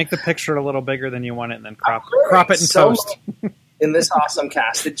 You make the picture a little bigger than you want it, and then crop it in post. In this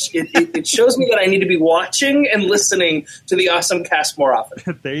AwesomeCast, it shows me that I need to be watching and listening to the AwesomeCast more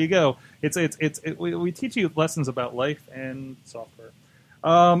often. There you go. We teach you lessons about life and software.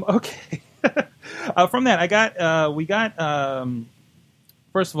 Okay. From that, we got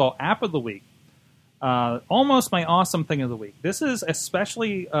first of all, app of the week. Almost my awesome thing of the week. This is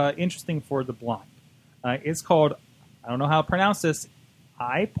especially interesting for the blind. It's called, I don't know how to pronounce this,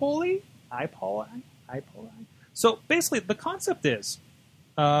 iPoly? So basically the concept is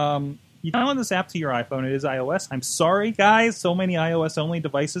You download this app to your iPhone. It is iOS. I'm sorry, guys, so many iOS-only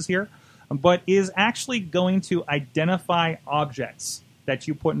devices here, but is actually going to identify objects that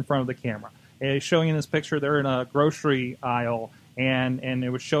you put in front of the camera. It's showing in this picture, they're in a grocery aisle, and it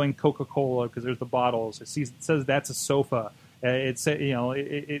was showing Coca-Cola because there's the bottles. It says that's a sofa. And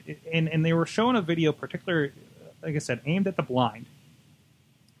they were showing a video, particularly, like I said, aimed at the blind,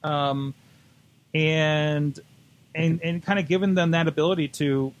 and kind of giving them that ability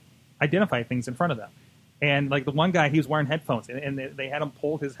to identify things in front of them. And like the one guy, he was wearing headphones, and they had him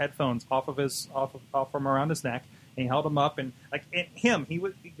pull his headphones off from around his neck, and he held them up, and like he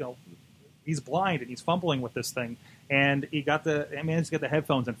was, he's blind and he's fumbling with this thing, and he managed to get the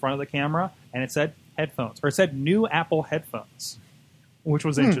headphones in front of the camera, and it said headphones, or it said new Apple headphones, which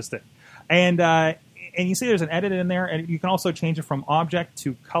was interesting. And you see there's an edit in there, and you can also change it from object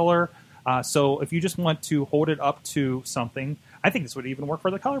to color. So if you just want to hold it up to something, I think this would even work for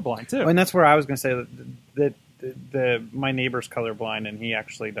the colorblind too. And that's where I was going to say that my neighbor's colorblind, and he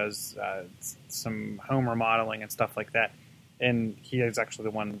actually does some home remodeling and stuff like that. And he is actually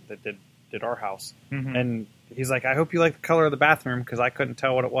the one that did our house. Mm-hmm. And he's like, I hope you like the color of the bathroom, because I couldn't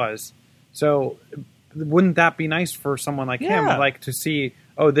tell what it was. So wouldn't that be nice for someone like him, like to see,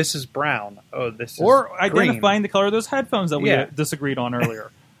 oh, this is brown. Oh, this is or identifying green. The color of those headphones that we disagreed on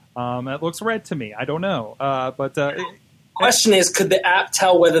earlier. It looks red to me. I don't know. Question is, could the app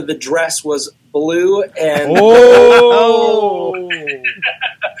tell whether the dress was blue and or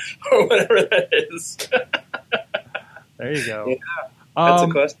whatever that is? There you go. Yeah, that's a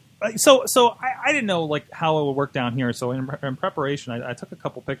question. So I didn't know like how it would work down here. So in preparation, I took a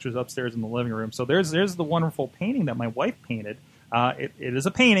couple pictures upstairs in the living room. So there's the wonderful painting that my wife painted. It is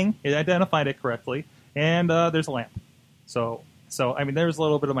a painting. It identified it correctly, and there's a lamp. So I mean, there's a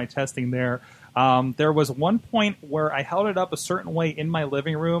little bit of my testing there. There was one point where I held it up a certain way in my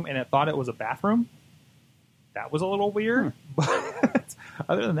living room, and it thought it was a bathroom. That was a little weird. But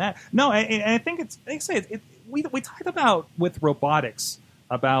other than that, no. I think it's. Like I say, we talked about with robotics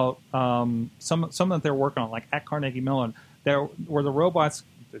about some that they're working on, like at Carnegie Mellon, where the robots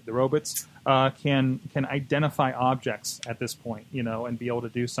can identify objects at this point, and be able to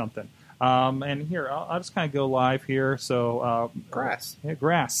do something. And here, I'll just kind of go live here. So grass,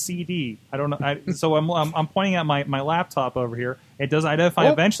 grass, CD. I don't know. So I'm pointing at my laptop over here. It does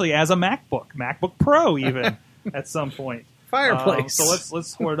identify eventually as a MacBook Pro, even at some point. Fireplace. So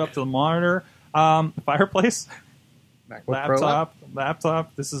let's hold it up to the monitor. Fireplace. MacBook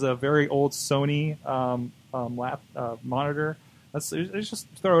laptop. This is a very old Sony monitor. Let's just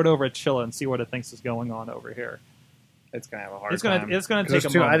throw it over at Chilla and see what it thinks is going on over here. It's going to have a hard time. It's going to take a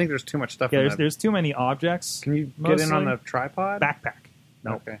moment. I think there's too much stuff. Yeah, there's too many objects. Can you get in on the tripod? Backpack.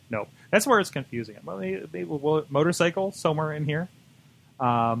 No, okay. No. That's where it's confusing. Maybe motorcycle somewhere in here.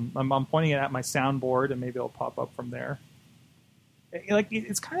 I'm pointing it at my soundboard, and maybe it'll pop up from there.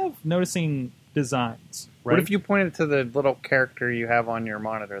 It's kind of noticing designs. Right? What if you pointed to the little character you have on your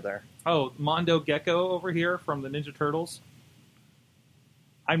monitor there? Oh, Mondo Gecko over here from the Ninja Turtles.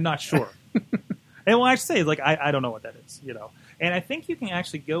 I'm not sure. And well, I should say, I don't know what that is, And I think you can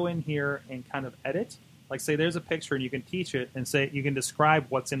actually go in here and kind of edit. Like, say, there's a picture, and you can teach it and say you can describe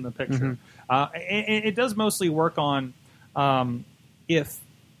what's in the picture. Mm-hmm. And it does mostly work on if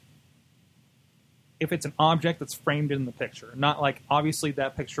it's an object that's framed in the picture. Not like, obviously,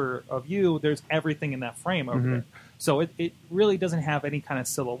 that picture of you, there's everything in that frame over there. So it really doesn't have any kind of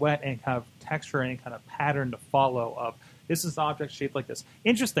silhouette, any kind of texture, any kind of pattern to follow of, this is an object shaped like this.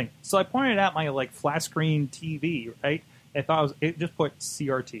 Interesting. So I pointed out my flat screen TV, right? I thought it just put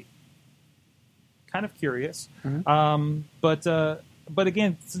CRT. Kind of curious. Mm-hmm. But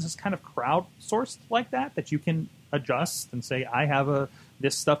again, since it's kind of crowdsourced like that you can adjust and say, I have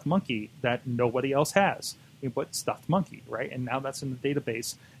this stuffed monkey that nobody else has. You put stuffed monkey, right? And now that's in the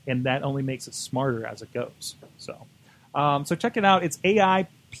database, and that only makes it smarter as it goes. So check it out. It's AIPOLY.com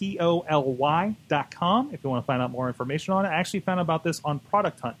if you want to find out more information on it. I actually found out about this on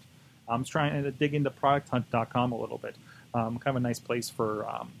Product Hunt. I'm trying to dig into producthunt.com a little bit. Kind of a nice place for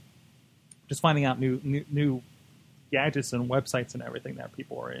just finding out new gadgets and websites and everything that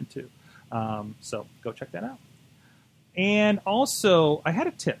people are into. So go check that out. And also, I had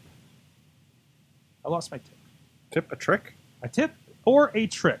a tip. I lost my tip. Tip? A trick? A tip or a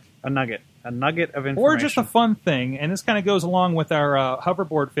trick. A nugget. A nugget of information. Or just a fun thing. And this kind of goes along with our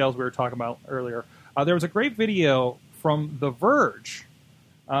hoverboard fails we were talking about earlier. There was a great video from The Verge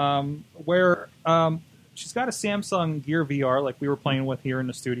where she's got a Samsung Gear VR like we were playing with here in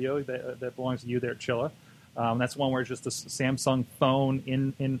the studio that belongs to you there, Chilla. That's one where it's just a Samsung phone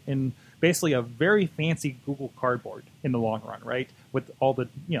in basically a very fancy Google Cardboard in the long run, right? With all the,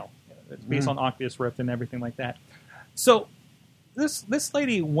 it's based on Oculus Rift and everything like that. So this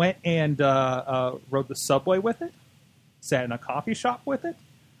lady went and rode the subway with it, sat in a coffee shop with it,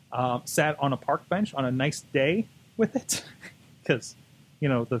 sat on a park bench on a nice day with it, because,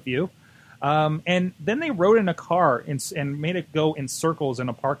 the view. And then they rode in a car and made it go in circles in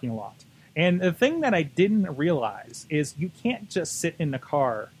a parking lot. And the thing that I didn't realize is you can't just sit in the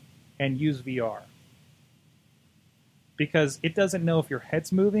car and use VR, because it doesn't know if your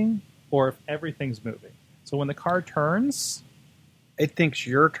head's moving or if everything's moving. So when the car turns, it thinks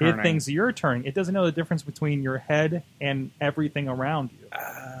you're turning. It thinks you're turning. It doesn't know the difference between your head and everything around you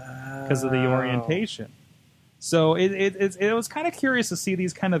because of the orientation. So it was kind of curious to see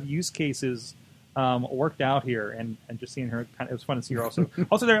these kind of use cases worked out here, and just seeing her. It was fun to see her also.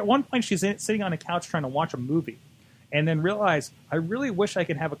 Also, there at one point she's sitting on a couch trying to watch a movie, and then realized, I really wish I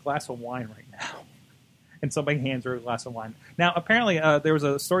could have a glass of wine right now. And somebody hands her a glass of wine. Now, apparently, there was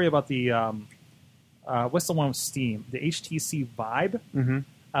a story about the what's the one with Steam, the HTC Vive,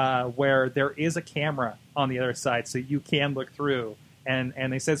 where there is a camera on the other side, so you can look through.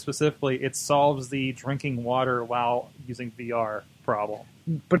 And they said specifically it solves the drinking water while using VR problem.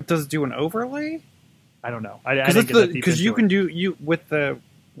 But does it do an overlay? I don't know. I didn't get that deep because you into can it. do with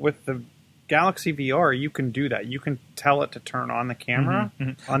the Galaxy VR, you can do that. You can tell it to turn on the camera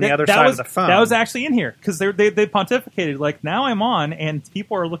on the other side of the phone. That was actually in here because they pontificated like, now I'm on and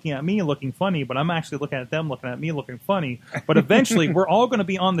people are looking at me looking funny, but I'm actually looking at them looking at me looking funny. But eventually, we're all going to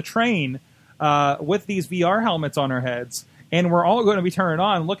be on the train with these VR helmets on our heads. And we're all going to be turning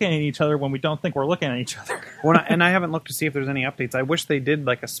on, looking at each other when we don't think we're looking at each other. And I haven't looked to see if there's any updates. I wish they did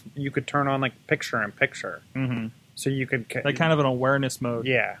you could turn on like picture-in-picture, so you could like kind of an awareness mode.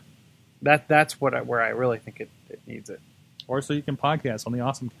 Yeah, that's where I really think it needs it. Or so you can podcast on the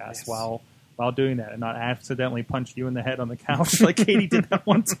Awesome Cast while doing that and not accidentally punch you in the head on the couch like Katie did that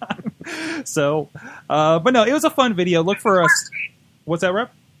one time. So, but no, it was a fun video. Look for us. What's that,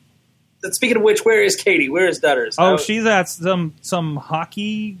 Rep? Speaking of which, where is Katie? Where is Dutters? Oh, she's at some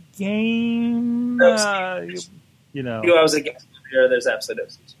hockey game. I was against here. There's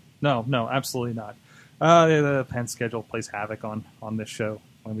absolutely no, absolutely not. The Penn schedule plays havoc on this show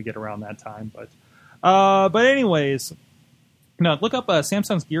when we get around that time. But anyways, no, look up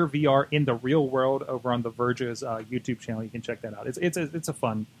Samsung's Gear VR in the real world over on The Verge's YouTube channel. You can check that out. It's a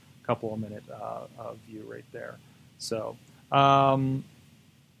fun couple of minute view right there. So. A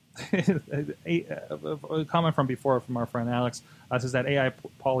comment from before from our friend Alex says that AI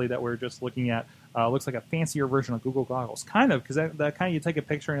Poly that we're just looking at looks like a fancier version of Google Goggles. Kind of, because that kind of, you take a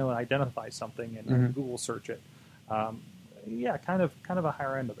picture and it'll identify something and Google search it. Yeah, kind of a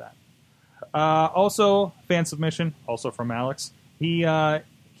higher end of that. Also, fan submission, also from Alex. He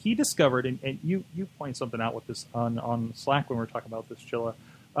discovered, and you pointed something out with this on Slack when we were talking about this, Chilla.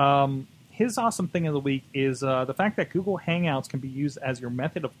 His awesome thing of the week is the fact that Google Hangouts can be used as your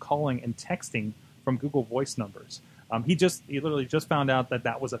method of calling and texting from Google Voice numbers. He literally just found out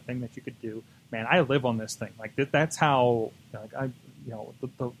that was a thing that you could do. Man, I live on this thing. Like that's how the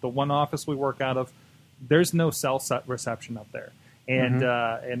one office we work out of, there's no cell reception up there, and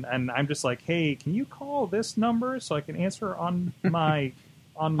and I'm just like, hey, can you call this number so I can answer on my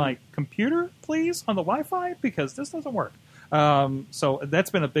computer, please, on the Wi-Fi, because this doesn't work. So that's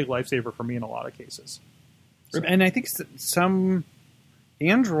been a big lifesaver for me in a lot of cases. So. And I think some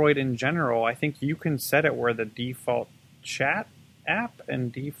Android in general, I think you can set it where the default chat app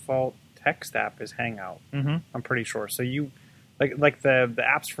and default text app is Hangout. I'm pretty sure. So you like the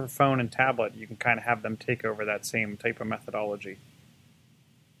apps for phone and tablet, you can kind of have them take over that same type of methodology.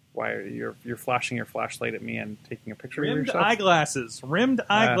 Why you're flashing your flashlight at me and taking a picture of yourself? Rimmed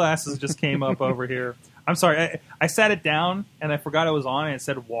eyeglasses just came up over here. I'm sorry, I sat it down and I forgot it was on and it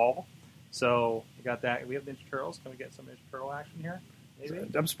said wall. So we got that. We have Ninja Turtles. Can we get some Ninja Turtle action here? Maybe.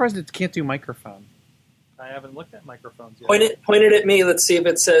 I'm surprised it can't do microphone. I haven't looked at microphones yet. Point it at me. Let's see if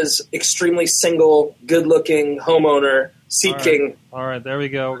it says extremely single, good-looking homeowner seeking. All right, there we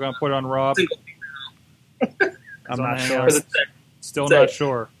go. We're going to put it on Rob. I'm not sure. Still not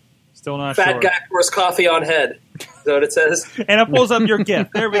sure. Still not sure. Fat guy pours coffee on head. Is that what it says? And it pulls up your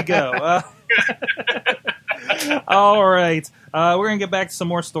GIF. There we go. All right. We're going to get back to some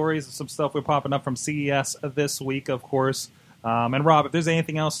more stories of some stuff we're popping up from CES this week, of course. And Rob, if there's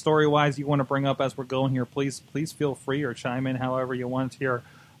anything else story-wise you want to bring up as we're going here, please feel free or chime in however you want here.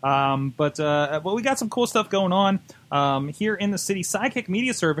 But we got some cool stuff going on here in the city. Sidekick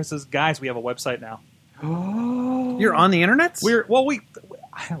Media Services, guys, we have a website now. You're on the internet?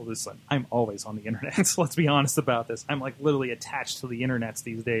 listen, I'm always on the internet. So let's be honest about this. I'm like literally attached to the internets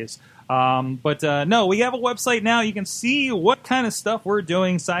these days. But no, we have a website now. You can see what kind of stuff we're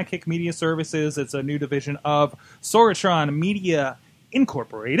doing. Sidekick Media Services. It's a new division of Sorgatron Media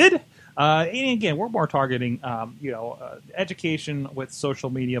Incorporated. And again, we're more targeting, education with social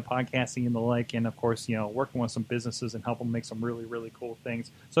media, podcasting, and the like, and of course, working with some businesses and helping them make some really, really cool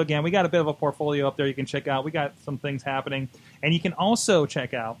things. So again, we got a bit of a portfolio up there you can check out. We got some things happening, and you can also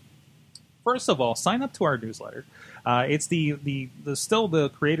check out. First of all, sign up to our newsletter. It's still the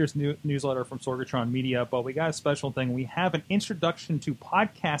creators' newsletter from Sorgatron Media, but we got a special thing. We have an introduction to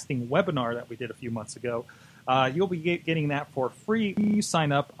podcasting webinar that we did a few months ago. You'll be getting that for free. You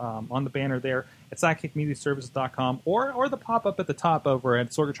sign up on the banner there at sidekickmediaservices.com or the pop-up at the top over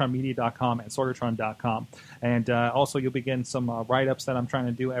at sorgatronmedia.com and sorgatron.com. And also you'll be getting some write-ups that I'm trying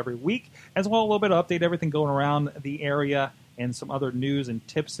to do every week, as well a little bit of update, everything going around the area, and some other news and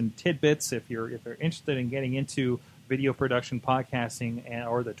tips and tidbits if you're interested in getting into video production, podcasting,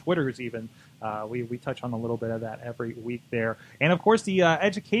 or the Twitters even. We touch on a little bit of that every week there. And, of course, the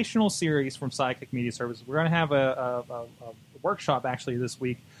educational series from Sidekick Media Services. We're going to have a workshop, actually, this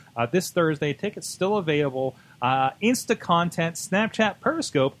week, this Thursday. Tickets still available. Insta content, Snapchat,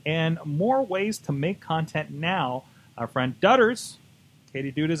 Periscope, and more ways to make content now. Our friend Dutters,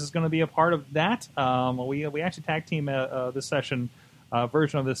 Katie Dudas, is going to be a part of that. We actually tag team this session,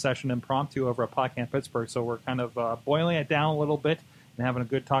 version of this session impromptu over at PodCamp Pittsburgh. So we're kind of boiling it down a little bit and having a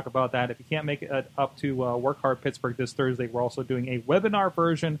good talk about that. If you can't make it up to Work Hard Pittsburgh this Thursday, we're also doing a webinar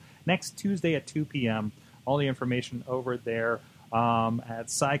version next Tuesday at 2 p.m. All the information over there at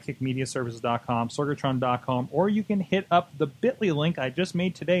sidekickmediaservices.com, sorgatron.com, or you can hit up the bit.ly link I just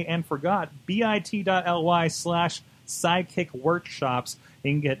made today and forgot, bit.ly/sidekick workshops.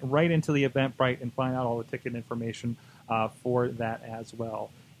 You can get right into the Eventbrite and find out all the ticket information for that as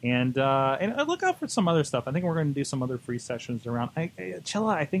well. And look out for some other stuff. I think we're going to do some other free sessions around.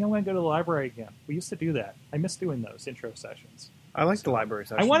 Chilla, I think I'm going to go to the library again. We used to do that. I miss doing those intro sessions. I like the library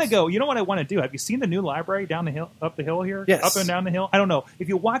sessions. I want to go. You know what I want to do? Have you seen the new library down the hill, up the hill here? Yes. Up and down the hill? I don't know. If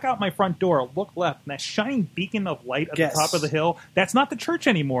you walk out my front door, look left, and that shining beacon of light at the top of the hill, that's not the church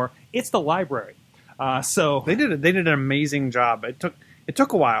anymore. It's the library. So they did an amazing job. It took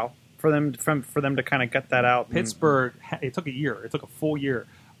a while for them to kind of get that out. Pittsburgh, it took a year. It took a full year.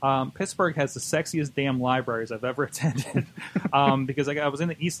 Pittsburgh has the sexiest damn libraries I've ever attended because I was in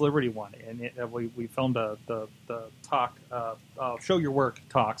the East Liberty one, and we filmed the talk, Show Your Work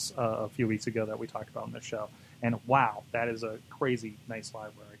talks a few weeks ago that we talked about on the show. And wow, that is a crazy nice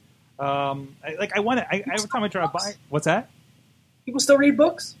library. Every time I drive by, what's that? People still read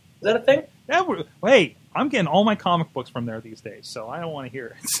books? Is that a thing? Yeah, hey, I'm getting all my comic books from there these days, so I don't want to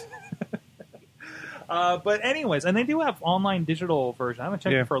hear it. But anyways, and they do have online digital version. I haven't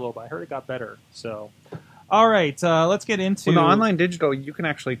checked it for a little bit. I heard it got better. So, all right, let's get into... Well, the online digital, you can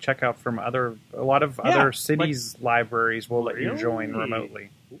actually check out from a lot of other cities' libraries will let you join remotely.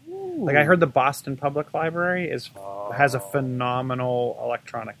 Ooh. Like I heard the Boston Public Library has a phenomenal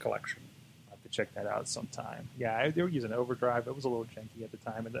electronic collection. I'll have to check that out sometime. Yeah, they were using Overdrive. It was a little janky at the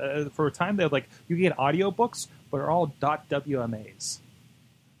time. And for a time, they had you get audiobooks, but they're all .wmas.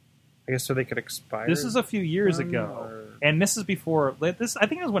 I guess so they could expire. This is a few years ago, and this is before this. I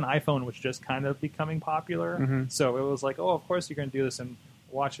think it was when iPhone was just kind of becoming popular. Mm-hmm. So it was like, oh, of course you're going to do this and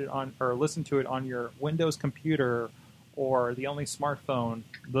watch it on or listen to it on your Windows computer or the only smartphone,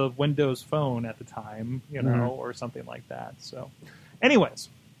 the Windows Phone at the time, or something like that. So, anyways,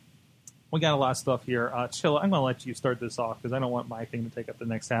 we got a lot of stuff here. Chilla, I'm going to let you start this off because I don't want my thing to take up the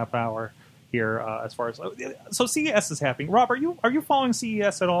next half hour here as far as so CES is happening. Rob, are you following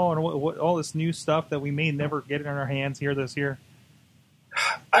CES at all, and what all this new stuff that we may never get in our hands here this year?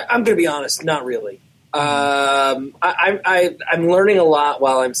 I'm going to be honest, not really. I'm learning a lot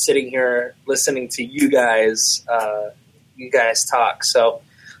while I'm sitting here listening to you guys talk. So,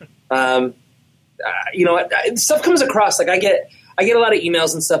 stuff comes across. Like I get a lot of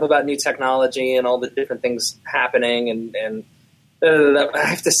emails and stuff about new technology and all the different things happening, and I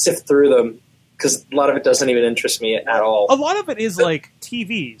have to sift through them because a lot of it doesn't even interest me at all. A lot of it is like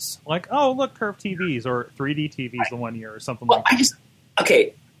TVs, like, oh, look, curved TVs or 3D TVs the one year or something like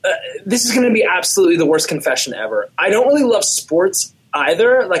that. This is going to be absolutely the worst confession ever. I don't really love sports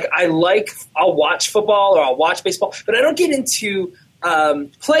either. Like, I'll watch football or I'll watch baseball, but I don't get into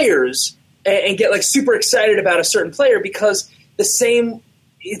players and get like super excited about a certain player because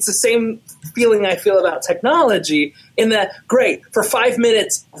it's the same feeling I feel about technology in that, great, for 5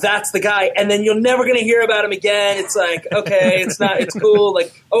 minutes, that's the guy, and then you're never going to hear about him again. It's like, okay, it's cool.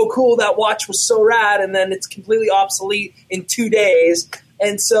 Like, oh, cool, that watch was so rad, and then it's completely obsolete in 2 days,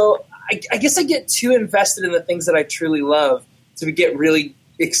 And so I guess I get too invested in the things that I truly love to get really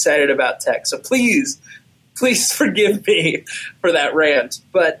excited about tech. So please forgive me for that rant.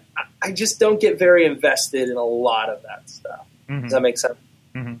 But I just don't get very invested in a lot of that stuff. Mm-hmm. Does that make sense?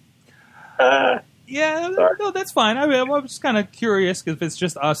 Mm-hmm. Sorry. No, that's fine. I mean, I'm just kind of curious if it's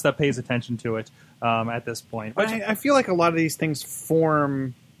just us that pays attention to it at this point. But I feel like a lot of these things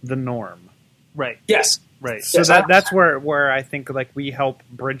form the norm. Right. Yes. Right. So Yes, that's where I think like we help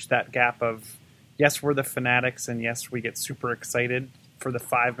bridge that gap of, yes, we're the fanatics, and yes, we get super excited for the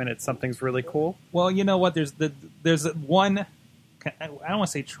 5 minutes something's really cool. Well, you know what? There's one. I don't want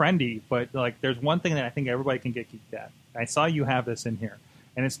to say trendy, but like there's one thing that I think everybody can get geeked at. I saw you have this in here,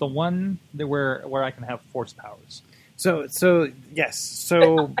 and it's the one that where I can have force powers. So yes.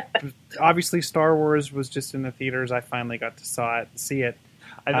 So obviously, Star Wars was just in the theaters. I finally got to see it.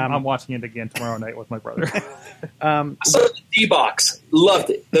 I'm watching it again tomorrow night with my brother. I saw the D-Box. Loved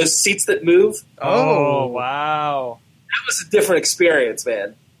it. Those seats that move. Oh, wow. That was a different experience,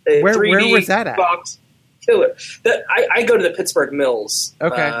 man. Where 3D was that at? Box, killer. I go to the Pittsburgh Mills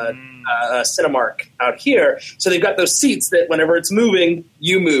Cinemark out here. So they've got those seats that whenever it's moving,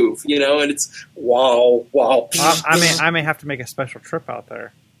 you move, and it's wow. I may have to make a special trip out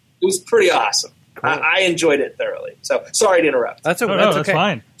there. It was pretty awesome. Cool. I enjoyed it thoroughly. So sorry to interrupt. That's No, that's that's okay.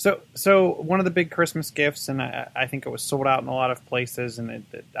 fine. So one of the big Christmas gifts, and I think it was sold out in a lot of places, and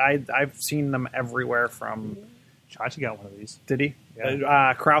I've seen them everywhere. From Chachi got one of these. did he?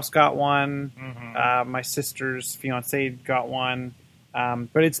 Yeah. Kraus got one. Mm-hmm. My sister's fiance got one.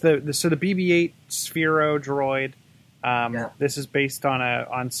 But it's the BB-8 Sphero droid. This is based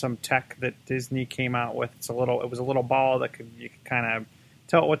on some tech that Disney came out with. It was a little ball that you could kind of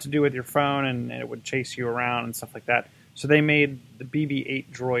tell it what to do with your phone, and it would chase you around and stuff like that. So they made the BB-8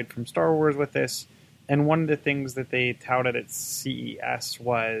 droid from Star Wars with this, and one of the things that they touted at CES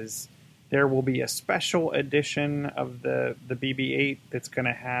was there will be a special edition of the BB-8 that's going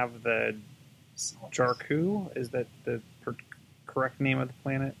to have the Jakku. Is that the correct name of the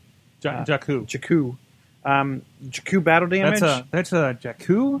planet? Jakku. Jakku. Jakku battle damage. That's a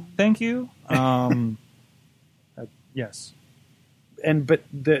Jakku. Thank you. Yes. But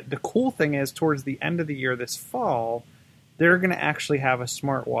the cool thing is, towards the end of the year, this fall, they're going to actually have a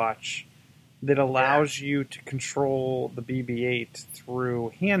smartwatch that allows you to control the BB-8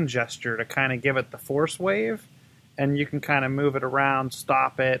 through hand gesture to kind of give it the force wave, and you can kind of move it around,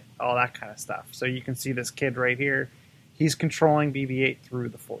 stop it, all that kind of stuff. So you can see this kid right here. He's controlling BB-8 through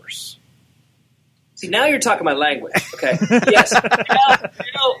the force. See, now you're talking my language. Okay. Yes.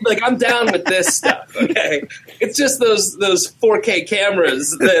 Like I'm down with this stuff. Okay. It's just those 4K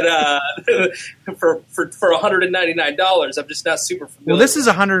cameras that for $199, I'm just not super familiar. Well, this is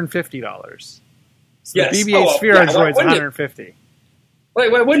 $150. So Yes. the BB-8 Sphero droid's $150.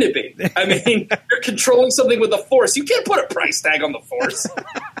 Like, why wouldn't it be? I mean, you're controlling something with the Force. You can't put a price tag on the Force.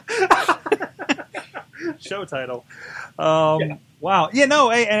 Show title. Wow. Yeah. No.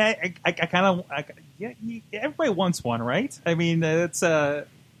 I kind of. Everybody wants one, right? I mean, it's you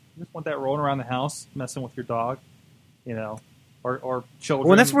just want that rolling around the house, messing with your dog, or children.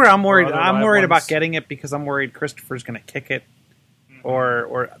 Well, that's where I'm worried. or other I'm live worried ones. about getting it because I'm worried Christopher's going to kick it,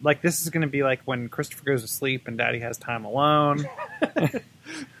 or like this is going to be like when Christopher goes to sleep and Daddy has time alone.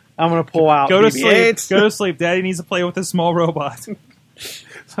 I'm going to pull out Go to BB-8s. sleep. Go to sleep. Daddy needs to play with this small robot.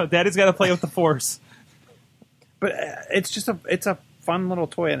 So Daddy's got to play with the Force. But it's a fun little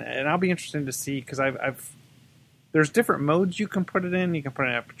toy, and I'll be interested to see because there's different modes you can put it in. You can put it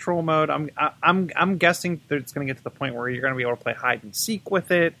in a patrol mode. I'm guessing that it's going to get to the point where you're going to be able to play hide and seek with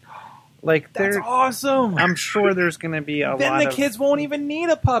it. Like That's awesome. I'm sure there's going to be a then lot the of kids won't even need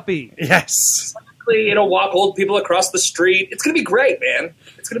a puppy. Yes. It'll walk old people across the street. It's going to be great, man.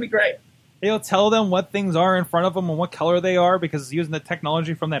 It's going to be great. It'll tell them what things are in front of them and what color they are because it's using the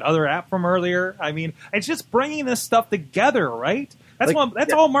technology from that other app from earlier. I mean, it's just bringing this stuff together, right? That's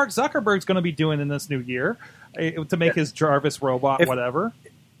all Mark Zuckerberg's going to be doing in this new year to make his Jarvis robot, whatever.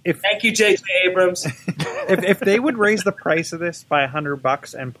 Thank you, J.J. Abrams. if they would raise the price of this by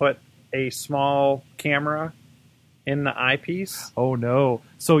 $100 and put a small camera in the eyepiece, oh no!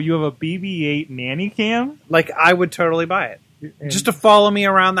 So you have a BB-8 nanny cam? like I would totally buy it. Just to follow me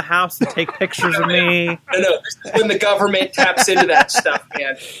around the house and take pictures of me. No, this is when the government taps into that stuff,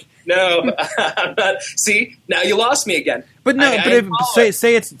 man. No, I'm not. See, now you lost me again. But no, I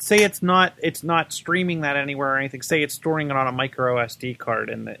say it's not streaming that anywhere or anything. Say it's storing it on a micro SD card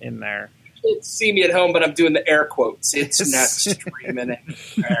in there. You can't see me at home, but I'm doing the air quotes. It's not streaming it.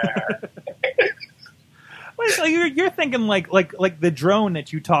 So you're thinking like the drone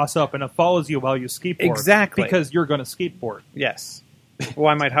that you toss up and it follows you while you skateboard. Exactly. Because you're going to skateboard. Yes. Well,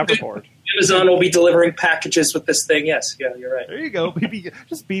 I might hoverboard. Amazon will be delivering packages with this thing. Yes, yeah, you're right. There you go.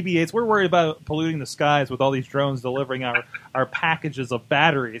 Just BB-8s. We're worried about polluting the skies with all these drones delivering our packages of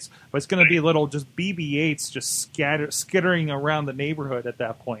batteries. But it's going to be little just BB-8s just skittering around the neighborhood at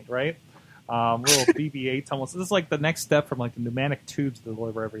that point, right? Little BB-8s almost. This is like the next step from like the pneumatic tubes to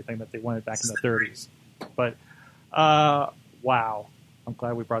deliver everything that they wanted back in the 30s. But, wow. I'm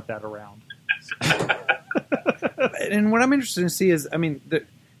glad we brought that around. And what I'm interested to see is, I mean,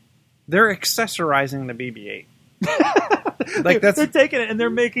 they're accessorizing the BB-8. Like they're taking it and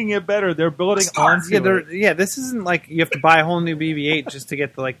they're making it better. They're building onto it. Yeah, this isn't like you have to buy a whole new BB-8 just to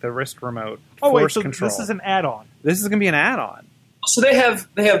get the wrist remote. Oh wait, force so control. this is an add-on. This is going to be an add-on. So they have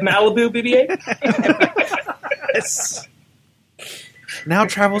Malibu BB-8. Yes. Now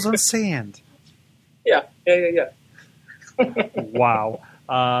travels on sand. Yeah. Wow.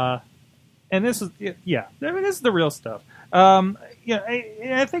 And this is, yeah, I mean, this is the real stuff.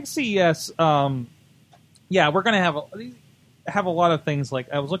 I think CES, we're going to have a lot of things.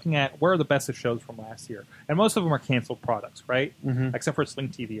 Like, I was looking at where are the best of shows from last year, and most of them are canceled products, right? Mm-hmm. Except for Sling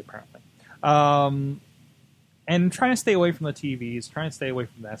TV, apparently. And trying to stay away from the TVs, trying to stay away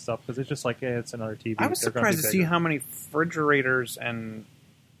from that stuff, because it's just like, it's another TV. I was surprised to see how many refrigerators and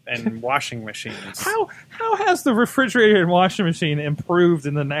washing machines. How has the refrigerator and washing machine improved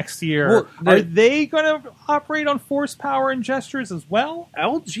in the next year? Well, are they going to operate on force power and gestures as well?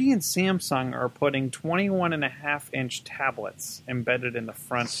 LG and Samsung are putting 21.5-inch tablets embedded in the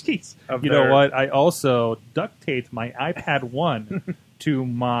front. Jeez. Of you know what? I also duct taped my iPad 1 to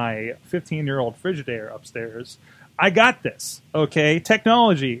my 15-year-old Frigidaire upstairs. I got this. Okay,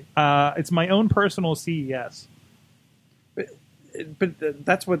 technology. It's my own personal CES. But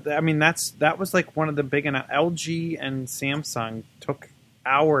that's what I mean. That was like one of the big. LG and Samsung took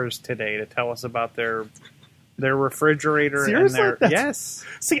hours today to tell us about their refrigerator. Seriously? And yes.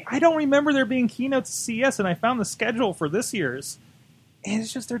 See, I don't remember there being keynotes at CES, and I found the schedule for this year's, and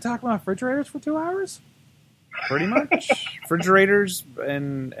it's just they're talking about refrigerators for 2 hours. Pretty much refrigerators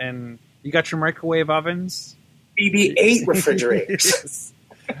and you got your microwave ovens. BB-8 refrigerators. Yes.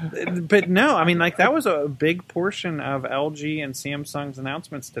 But no, I mean, like that was a big portion of LG and Samsung's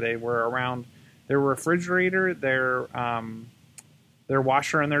announcements today were around their refrigerator, their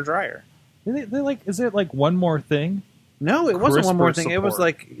washer, and their dryer. They like, is it like one more thing? No, it wasn't one more thing. Support.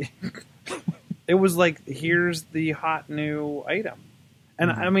 It was like here's the hot new item.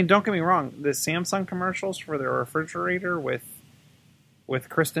 And I mean, don't get me wrong, the Samsung commercials for their refrigerator with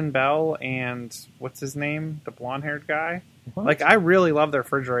Kristen Bell and what's his name, the blonde-haired guy. What? Like, I really love their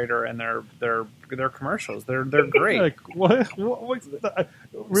refrigerator and their commercials. They're great. Like,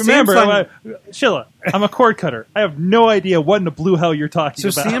 remember, Sheila, I'm a cord cutter. I have no idea what in the blue hell you're talking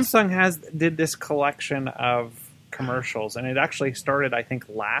about. So Samsung did this collection of commercials, and it actually started, I think,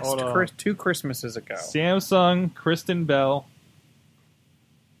 two Christmases ago. Samsung, Kristen Bell.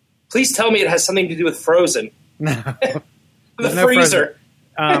 Please tell me it has something to do with Frozen. No. The freezer.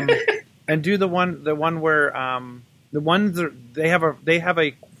 And do the one where the ones they have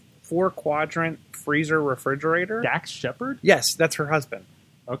a 4-quadrant freezer refrigerator. Dax Shepard? Yes, that's her husband.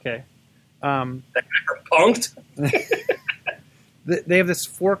 Okay. That guy punked. They have this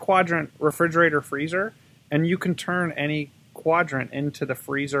 4-quadrant refrigerator freezer, and you can turn any quadrant into the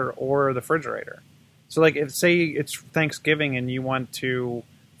freezer or the refrigerator. So, like, if say it's Thanksgiving and you want to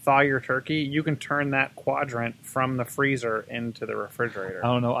thaw your turkey, you can turn that quadrant from the freezer into the refrigerator. I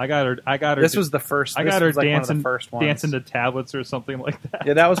don't know. I got her. This was the first. I got her like dancing, one of the first ones. dancing to tablets or something like that.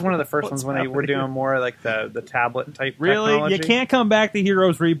 Yeah, that was one of the first ones when they were doing more like the tablet type. Really, technology. you can't come back to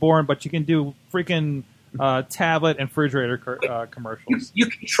Heroes Reborn, but you can do freaking tablet and refrigerator commercials. You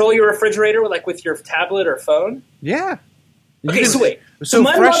control your refrigerator with your tablet or phone. Yeah. Okay, so wait. So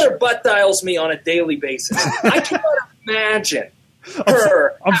my mother butt dials me on a daily basis. I cannot imagine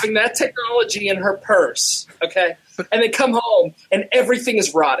her having that technology in her purse, okay? And they come home and everything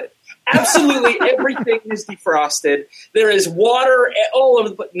is rotted. Absolutely everything is defrosted. There is water all over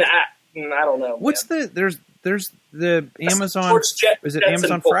the place. I don't know. What's there's the Amazon, is it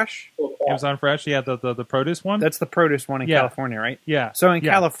Amazon Fresh? Amazon Fresh, yeah, the produce one? That's the produce one in California, right? Yeah. So in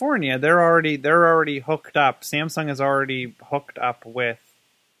California, they're already hooked up. Samsung is already hooked up with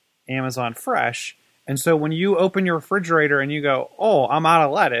Amazon Fresh. And so when you open your refrigerator and you go, oh, I'm out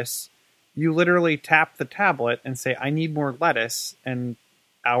of lettuce, you literally tap the tablet and say, I need more lettuce. And an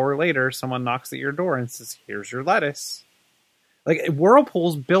hour later, someone knocks at your door and says, here's your lettuce. Like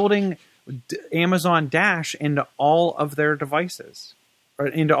Whirlpool's building Amazon Dash into all of their devices, or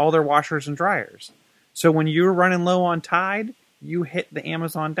into all their washers and dryers. So when you're running low on Tide, you hit the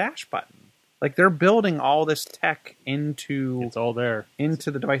Amazon Dash button. Like they're building all this tech into It's all there. the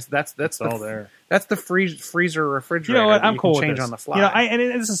device. That's all there. That's the freezer refrigerator. You know what? that I'm you cool can with change this. on the fly. You know,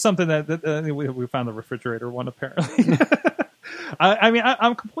 and this is something that we found the refrigerator one apparently.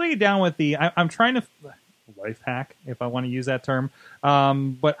 I'm completely down with I'm trying to life hack, if I want to use that term.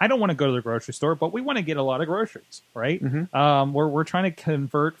 But I don't want to go to the grocery store, but we want to get a lot of groceries, right? Mm-hmm. We're trying to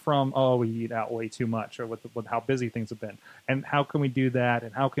convert from, we eat out way too much, or with how busy things have been. And how can we do that?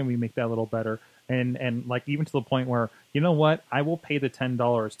 And how can we make that a little better? And like even to the point where, you know what, I will pay the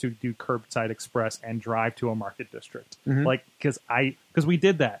 $10 to do curbside express and drive to a market district. Mm-hmm. Like, because we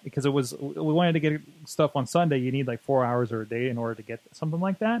did that because we wanted to get stuff on Sunday. You need like 4 hours or a day in order to get something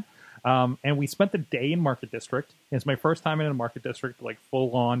like that. And we spent the day in Market District. It's my first time in a Market District, like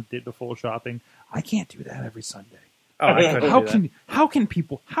full on, did the full shopping. I can't do that every Sunday. Oh, I couldn't do that. How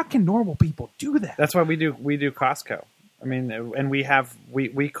can normal people do that? That's why we do Costco. I mean, and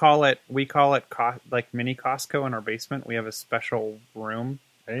we call it like mini Costco in our basement. We have a special room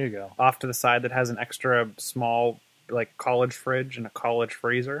There you go. off to the side that has an extra small like college fridge and a college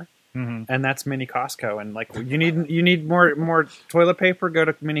freezer. Mm-hmm. And that's mini Costco, and like you need more toilet paper. Go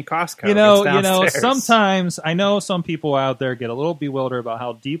to mini Costco. You know. It's downstairs. Sometimes I know some people out there get a little bewildered about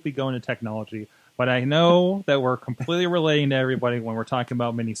how deep we go into technology, but I know that we're completely relating to everybody when we're talking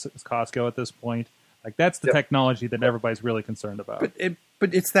about mini Costco at this point. Like that's the technology that everybody's really concerned about.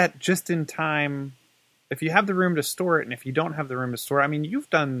 But it's that just in time. If you have the room to store it, and if you don't have the room to store it, I mean, you've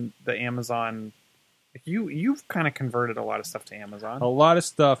done the Amazon. You've kind of converted a lot of stuff to Amazon. A lot of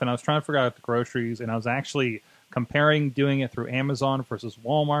stuff, and I was trying to figure out the groceries, and I was actually comparing doing it through Amazon versus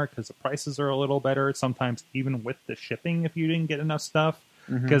Walmart because the prices are a little better sometimes, even with the shipping if you didn't get enough stuff.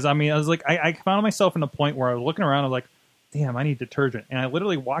 Because I mean, I was like, I found myself in a point where I was looking around, I was like, damn, I need detergent, and I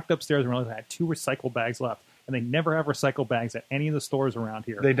literally walked upstairs and realized I had 2 recycle bags left, and they never have recycle bags at any of the stores around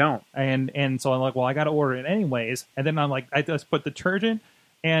here. They don't, and so I'm like, well, I got to order it anyways, and then I'm like, I just put detergent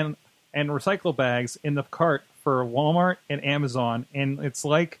and recycle bags in the cart for Walmart and Amazon, and it's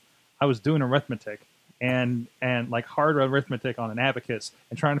like I was doing arithmetic and like hard arithmetic on an abacus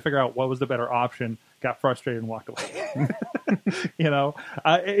and trying to figure out what was the better option. Got frustrated and walked away.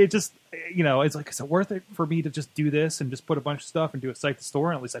 It just, it's like, is it worth it for me to just do this and just put a bunch of stuff and do it site to store,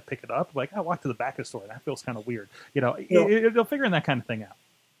 and at least I pick it up? Like, I walk to the back of the store, that feels kind of weird. They'll figure that kind of thing out.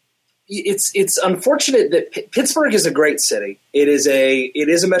 It's unfortunate that Pittsburgh is a great city. It is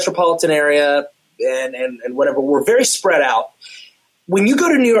a metropolitan area and whatever. We're very spread out. When you go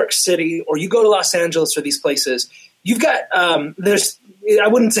to New York City or you go to Los Angeles or these places, you've got I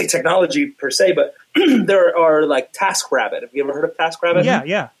wouldn't say technology per se, but there are like TaskRabbit. Have you ever heard of TaskRabbit?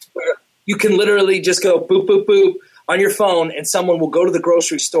 Yeah. Where you can literally just go boop, boop, boop on your phone, and someone will go to the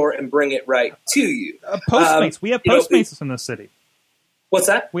grocery store and bring it right to you. Postmates. We have Postmates in this city. What's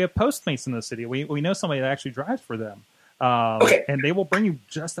that? We have Postmates in the city. We know somebody that actually drives for them. Okay. And they will bring you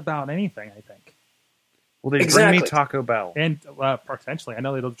just about anything, I think. Well, they bring me Taco Bell. And potentially. I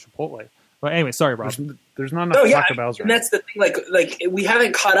know they do Chipotle. But anyway, sorry, Rob. There's not enough Taco Bells right now. And that's the thing. Like we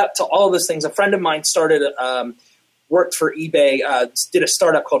haven't caught up to all of those things. A friend of mine worked for eBay, did a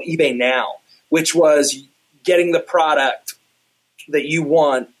startup called eBay Now, which was getting the product that you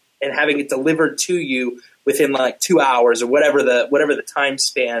want and having it delivered to you within like 2 hours or whatever the time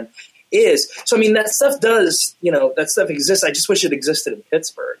span is. So I mean, that stuff that stuff exists. I just wish it existed in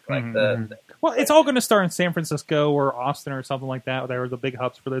Pittsburgh. Like well, it's all going to start in San Francisco or Austin or something like that. There are the big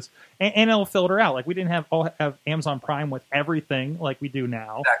hubs for this, and it'll filter out. Like we didn't have Amazon Prime with everything like we do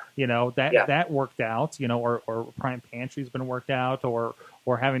now. Exactly. That worked out. Or Prime Pantry's been worked out, or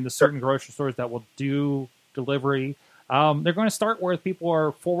having the certain grocery stores that will do delivery. They're going to start where people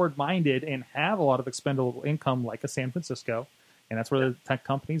are forward-minded and have a lot of expendable income, like a San Francisco, and that's where the tech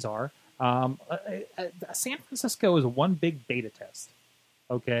companies are. San Francisco is one big beta test.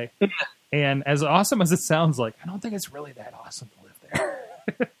 Okay. And as awesome as it sounds like, I don't think it's really that awesome to live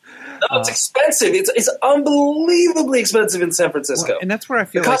there. No, it's expensive. It's unbelievably expensive in San Francisco. Well, and that's where I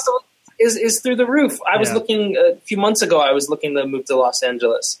feel the cost is through the roof. I was looking a few months ago. I was looking to move to Los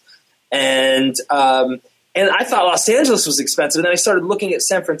Angeles, and I thought Los Angeles was expensive. And then I started looking at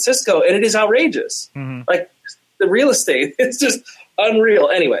San Francisco, and it is outrageous. Mm-hmm. Like the real estate, it's just unreal.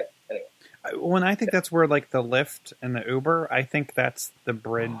 Anyway. When I think that's where like the Lyft and the Uber, I think that's the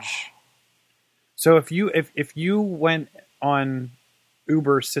bridge. So if you went on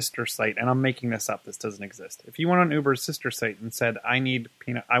Uber's sister site, and I'm making this up, this doesn't exist. If you went on Uber's sister site and said, I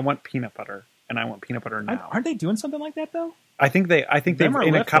want peanut butter, and I want peanut butter now. Aren't they doing something like that though? I think they've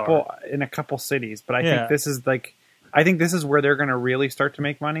in a couple cities, but I think this is where they're going to really start to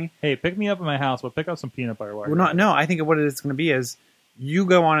make money. Hey, pick me up at my house, but pick up some peanut butter. I think what it is going to be is you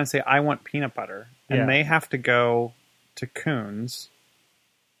go on and say, I want peanut butter, and Yeah. they have to go to Coons,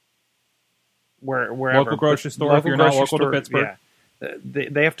 wherever. Local grocery store if you're not local to Pittsburgh. Yeah.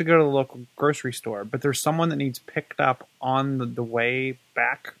 They have to go to the local grocery store, but there's someone that needs picked up on the way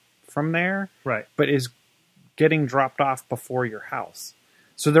back from there, Right. but is getting dropped off before your house.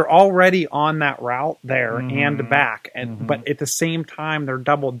 So they're already on that route there and back, but at the same time they're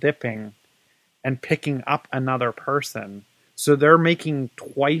double dipping and picking up another person. So they're making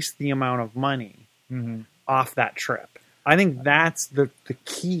twice the amount of money off that trip. I think that's the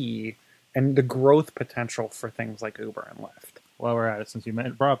key and the growth potential for things like Uber and Lyft. While we're at it, since you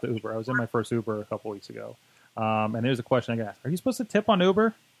brought up the Uber, I was in my first Uber a couple weeks ago, and there's a question I got asked: are you supposed to tip on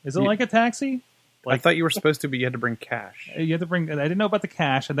Uber? Is it like a taxi? I thought you were supposed to, but you had to bring cash. You have to bring. I didn't know about the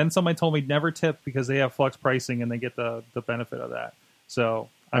cash, and then somebody told me never tip because they have flex pricing and they get the benefit of that. So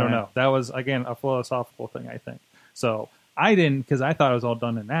I don't know. That was again a philosophical thing, I think. So I didn't because I thought it was all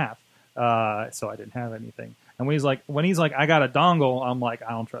done in app, so I didn't have anything. And when he's like, I got a dongle, I'm like,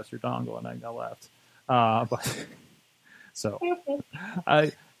 I don't trust your dongle, and I left. But so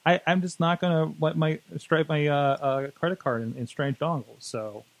I'm just not gonna let my stripe my credit card in strange dongles.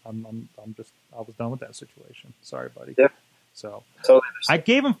 So I was done with that situation. Sorry, buddy. Yeah. So Totally I understand.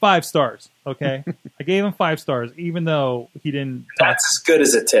 gave him 5 stars. Okay, I gave him 5 stars, even though he didn't. That's as good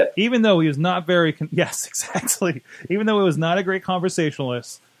as a tip. Even though he was not very. Yes, exactly. Even though he was not a great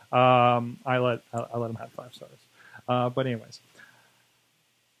conversationalist, I let him have 5 stars. But anyways,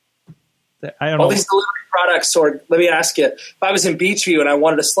 I don't All know. these delivery products, or let me ask you, if I was in Beachview and I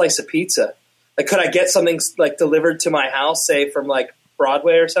wanted a slice of pizza, like could I get something like delivered to my house, say from like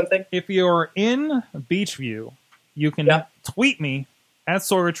Broadway or something? If you're in Beachview, you can tweet me at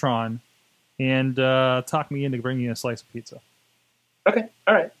Sorgatron and talk me into bringing you a slice of pizza. Okay,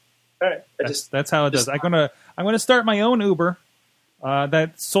 all right. That's how it does. I'm gonna start my own Uber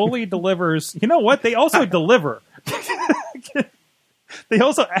that solely delivers. You know what? They also deliver. They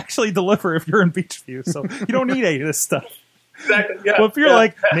also actually deliver if you're in Beachview, so you don't need any of this stuff. Exactly. Yeah. Well, if you're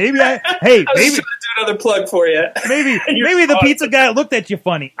like, maybe I was maybe just trying to do another plug for you. maybe You're the fine. pizza guy looked at you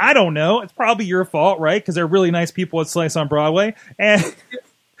funny. I don't know. It's probably your fault, right? Because they're really nice people at Slice on Broadway, and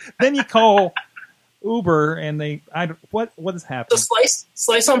then you call Uber, and what is happening? So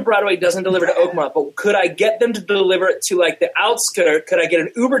Slice on Broadway doesn't deliver to Oakmont, but could I get them to deliver it to like the outskirt? Could I get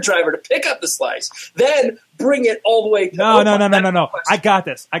an Uber driver to pick up the slice, then bring it all the way to No. Oakmont? That's the question. I got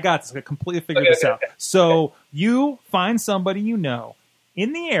this. I completely figured this out. So you find somebody you know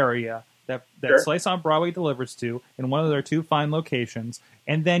in the area that Sure. Slice on Broadway delivers to in one of their 2 fine locations,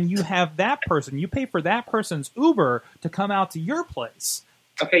 and then you have that person. You pay for that person's Uber to come out to your place.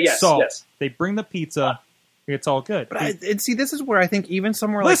 Okay, yes, So yes. they bring the pizza. It's all good. But see, this is where I think even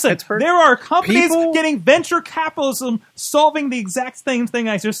somewhere Listen, like Pittsburgh, there are companies people- getting venture capitalism solving the exact same thing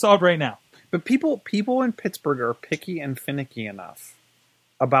I just solved right now. but people in Pittsburgh are picky and finicky enough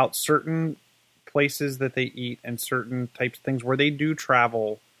about certain places that they eat and certain types of things where they do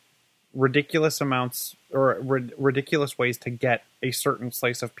travel ridiculous amounts or ridiculous ways to get a certain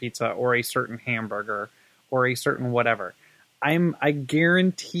slice of pizza or a certain hamburger or a certain whatever. I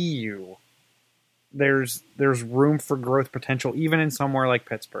guarantee you there's room for growth potential even in somewhere like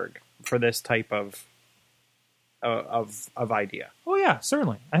Pittsburgh for this type of idea. Oh yeah,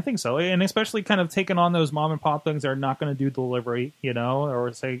 certainly. I think so, and especially kind of taking on those mom and pop things that are not going to do delivery,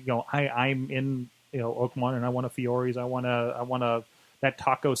 or say, I'm in, Oakmont and I want a Fiore's, I want that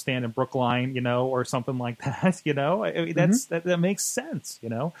taco stand in Brookline, or something like that. That makes sense.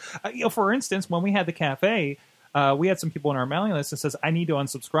 For instance, when we had the cafe, we had some people on our mailing list that says, I need to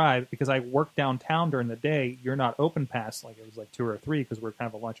unsubscribe because I work downtown during the day. You're not open past, like it was like 2 or 3 because we're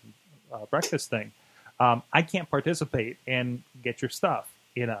kind of a lunch and breakfast thing. I can't participate and get your stuff.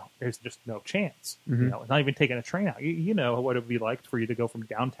 There's just no chance. It's not even taking a train out. You know what it would be like for you to go from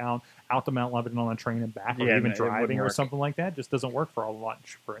downtown out to Mount Lebanon on a train and back, or Yeah, even it wouldn't driving or work. something like that. Just doesn't work for a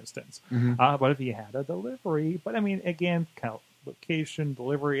lunch, for instance. Mm-hmm. But if you had a delivery, but I mean, again, kind of location,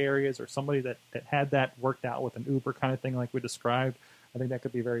 delivery areas, or somebody that had that worked out with an Uber kind of thing like we described, I think that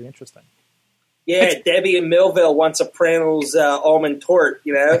could be very interesting. Yeah, Debbie in Millville wants a Prandel's almond tort.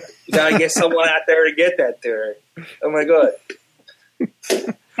 You gotta get someone out there to get that to her. Oh my god!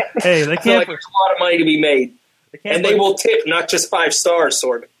 Hey, they I feel can't. like there's a lot of money to be made, and they will tip, not just 5 stars,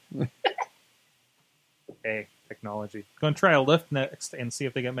 sort of. Hey, technology. Going to try a Lyft next and see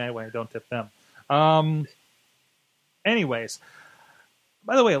if they get mad when I don't tip them. Anyways,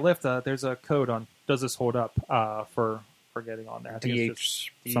 by the way, at Lyft, there's a code on Does This Hold Up for getting on there. I think it's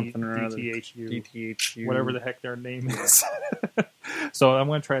just something or other. DTHU, whatever the heck their name is. So I'm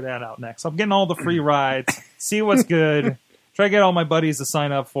going to try that out next. I'm getting all the free rides, see what's good, try to get all my buddies to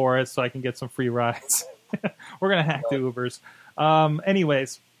sign up for it so I can get some free rides. We're gonna hack the Ubers.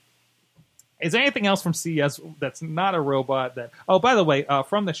 Anyways, is there anything else from CES that's not a robot? That by the way,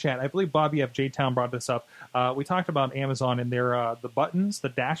 from the chat, I believe Bobby F. J Town brought this up. We talked about Amazon and their the buttons, the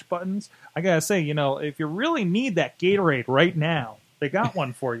dash buttons. I gotta say, if you really need that Gatorade right now, they got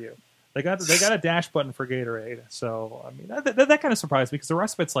one for you. They got a dash button for Gatorade. So I mean that kind of surprised me because the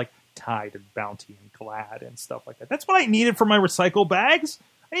rest of it's like Tide and Bounty and Glad and stuff like that. That's what I needed for my recycle bags.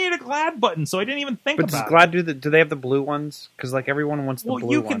 I needed a Glad button, so I didn't even think about it. But does Glad do they have the blue ones? Because like everyone wants the blue ones.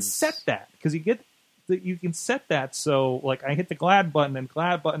 Well, you can set that because you can set that so like I hit the Glad button and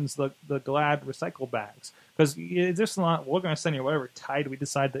Glad buttons the Glad recycle bags because it's just not we're going to send you whatever Tide we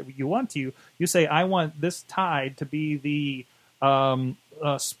decide that you want to. You say I want this Tide to be the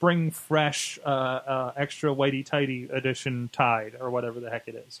Spring Fresh extra whitey tidy edition Tide or whatever the heck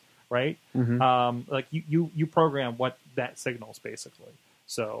it is, right? Mm-hmm. Like you program what that signals basically.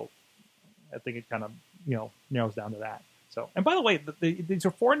 So I think it kind of narrows down to that. So and by the way, these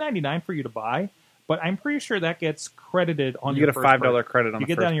are $4.99 for you to buy, but I'm pretty sure that gets credited on you your get a $5 credit on you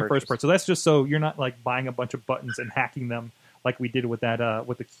the get that on your first first purchase. So that's just so you're not like buying a bunch of buttons and hacking them like we did with that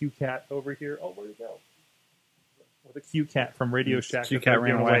with the QCat over here. Oh, where'd it go? The QCat from Radio Shack. QCat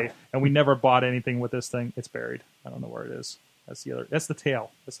ran away, and we never bought anything with this thing. It's buried. I don't know where it is. That's the other. That's the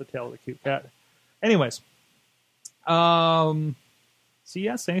tail. That's the tail of the QCat. Anyways,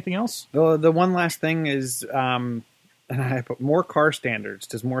 CES. Anything else? The one last thing is, and I put more car standards.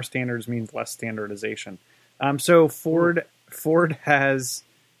 Does more standards means less standardization? So Ford has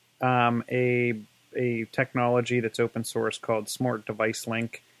a technology that's open source called Smart Device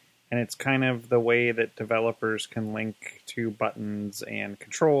Link. And it's kind of the way that developers can link to buttons and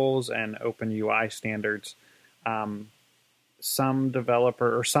controls and open UI standards. Some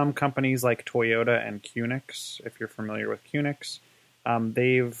companies like Toyota and QNX, if you're familiar with QNX,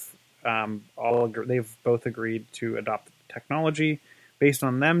 they've both agreed to adopt the technology. Based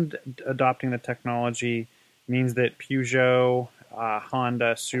on them adopting the technology means that Peugeot,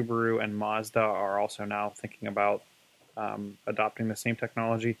 Honda, Subaru, and Mazda are also now thinking about adopting the same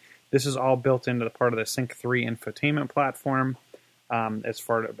technology. This is all built into the part of the Sync 3 infotainment platform as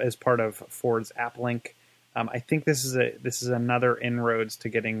part of Ford's AppLink. I think this is another inroads to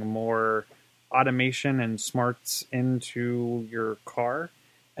getting more automation and smarts into your car.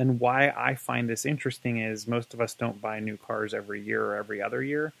 And why I find this interesting is most of us don't buy new cars every year or every other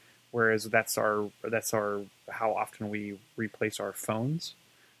year, whereas that's our how often we replace our phones.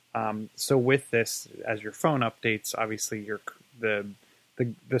 So with this, as your phone updates, obviously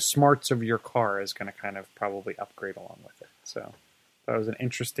the smarts of your car is going to kind of probably upgrade along with it. So that was an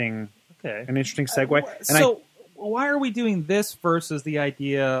interesting segue. So why are we doing this versus the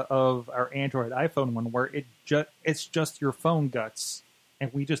idea of our Android iPhone one where it's just your phone guts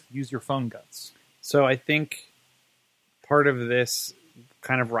and we just use your phone guts? So I think part of this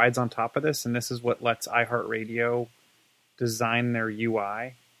kind of rides on top of this, and this is what lets iHeartRadio design their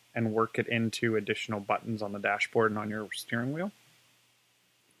UI and work it into additional buttons on the dashboard and on your steering wheel.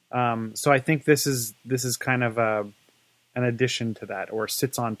 So I think this is kind of an addition to that, or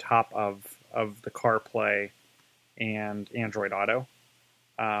sits on top of the CarPlay and Android Auto.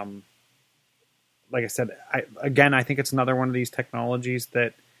 Like I said, I think it's another one of these technologies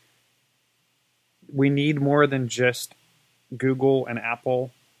that we need more than just Google and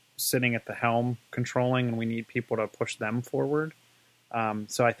Apple sitting at the helm controlling, and we need people to push them forward.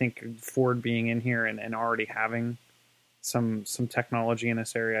 So I think Ford being in here and already having some technology in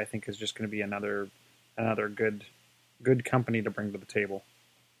this area, I think is just going to be another good company to bring to the table.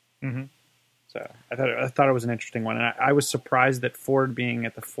 Mm-hmm. So I thought it was an interesting one, and I was surprised that Ford being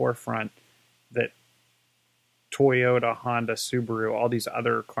at the forefront, that Toyota, Honda, Subaru, all these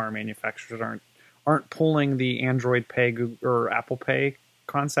other car manufacturers aren't pulling the Android Pay or Apple Pay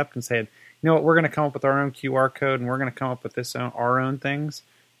concept and saying, you know what, we're going to come up with our own QR code and we're going to come up with our own things.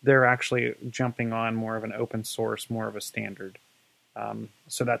 They're actually jumping on more of an open source, more of a standard.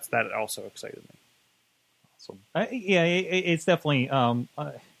 So that also excited me. Awesome. It's definitely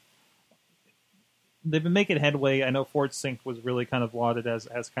they've been making headway. I know Ford Sync was really kind of lauded as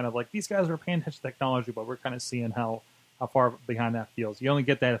kind of like these guys are paying attention to technology, but we're kind of seeing how far behind that feels. You only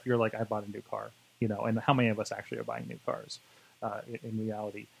get that if you're like, I bought a new car, and how many of us actually are buying new cars in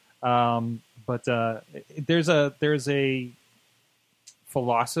reality. But there's a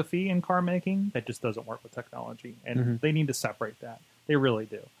philosophy in car making that just doesn't work with technology, and they need to separate that. They really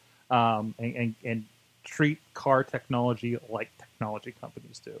do, and treat car technology like technology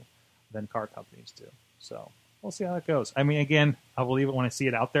companies do, than car companies do. So we'll see how that goes. I mean, again, I'll believe it when I see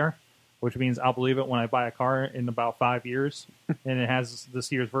it out there. which means I'll believe it when I buy a car in about 5 years and it has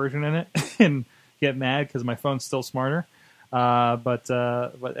this year's version in it and get mad because my phone's still smarter. But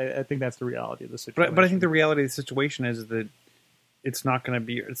I think that's the reality of the situation. But I think the reality of the situation is that it's not going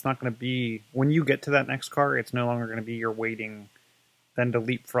to be when you get to that next car, it's no longer going to be you're waiting then to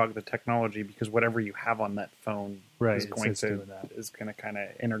leapfrog the technology, because whatever you have on that phone is going to kind of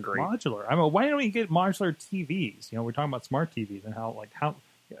integrate. Modular. I mean, why don't we get modular TVs? We're talking about smart TVs and how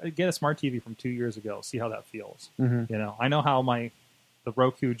get a smart TV from 2 years ago, see how that feels. Mm-hmm. I know how the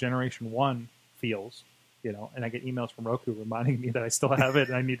Roku Generation 1 feels. And I get emails from Roku reminding me that I still have it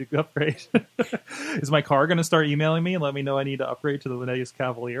and I need to upgrade. Is my car going to start emailing me and let me know I need to upgrade to the latest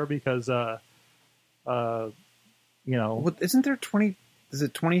Cavalier because, Well, isn't there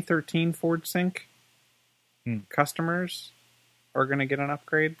 2013 Ford Sync customers are going to get an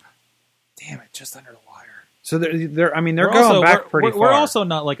upgrade? Damn it, just under the wire. So they're going back pretty far. We're also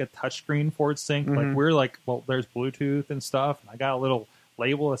not like a touchscreen Ford Sync. Mm-hmm. Like we're like, well, there's Bluetooth and stuff. And I got a little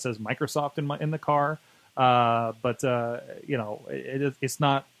label that says Microsoft in the car. But it's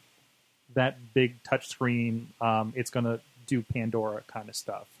not that big touchscreen. It's going to do Pandora kind of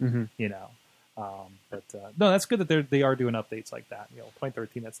stuff, mm-hmm. No, that's good that they are doing updates like that.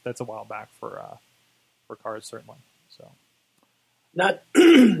 2013. That's a while back for cars certainly. So, not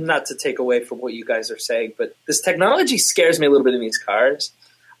to take away from what you guys are saying, but this technology scares me a little bit in these cars.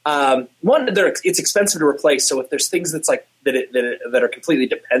 One, it's expensive to replace. So if there's things that's like that are completely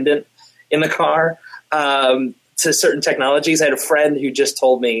dependent in the car to certain technologies, I had a friend who just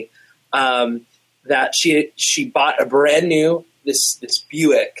told me that she bought a brand new this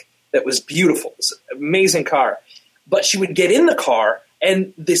Buick that was beautiful, it's an amazing car, but she would get in the car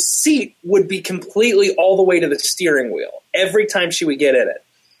and the seat would be completely all the way to the steering wheel every time she would get in it,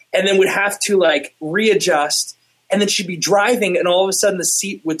 and then would have to like readjust. And then she'd be driving, and all of a sudden the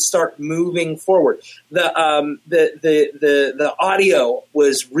seat would start moving forward. The audio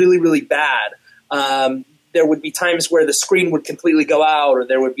was really, really bad. There would be times where the screen would completely go out, or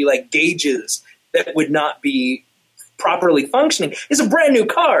there would be like gauges that would not be properly functioning. It's a brand new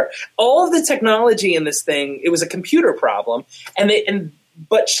car. All of the technology in this thing, it was a computer problem,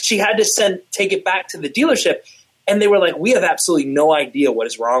 but she had to take it back to the dealership. And they were like, we have absolutely no idea what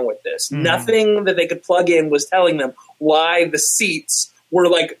is wrong with this. Mm. Nothing that they could plug in was telling them why the seats were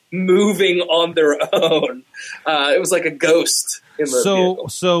like moving on their own. It was like a ghost in the vehicle.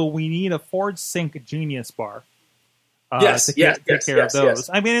 So we need a Ford Sync Genius bar. To take care of those. Yes.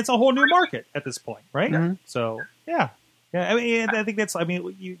 I mean, it's a whole new market at this point, right? Mm-hmm. So, yeah. I mean, I think that's. I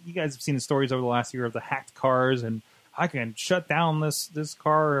mean, you guys have seen the stories over the last year of the hacked cars, and I can shut down this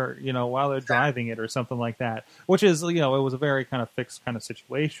car, while they're driving it or something like that. Which is, it was a very kind of fixed kind of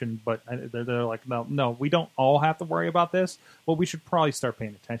situation. But they're like, no, we don't all have to worry about this. Well, we should probably start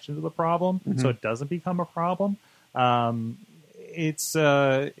paying attention to the problem so it doesn't become a problem. It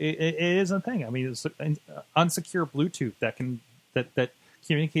is a thing. I mean, it's unsecure Bluetooth that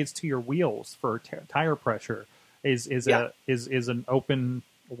communicates to your wheels for tire pressure is an open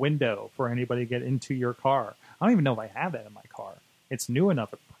window for anybody to get into your car. I don't even know if I have that in my car. It's new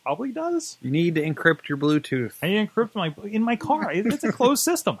enough; it probably does. You need to encrypt your Bluetooth. I need to encrypt in my car. It's a closed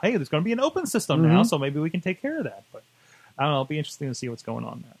system. Hey, there's going to be an open system now, so maybe we can take care of that. But I don't know. It'll be interesting to see what's going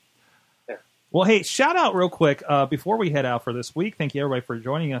on there. Well, hey, shout out real quick before we head out for this week. Thank you, everybody, for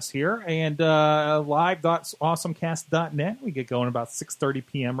joining us here. And live.awesomecast.net. We get going about 6:30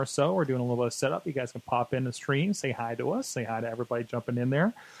 p.m. or so. We're doing a little bit of setup. You guys can pop in the stream, say hi to us, say hi to everybody jumping in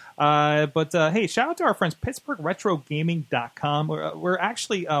there. But hey, shout out to our friends, PittsburghRetroGaming.com. We're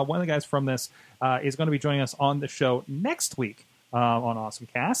actually, one of the guys from this is going to be joining us on the show next week on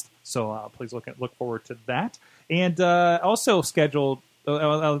Awesomecast. So please look forward to that. And also scheduled...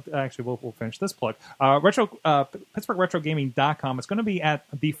 Actually, we'll finish this plug. PittsburghRetroGaming.com. It's going to be at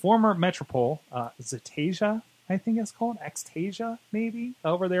the former Metropole, Zetasia, I think it's called, Xtasia, maybe,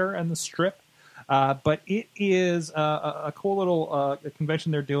 over there in the Strip. But it is a cool little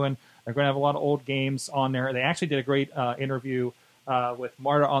convention they're doing. They're going to have a lot of old games on there. They actually did a great interview with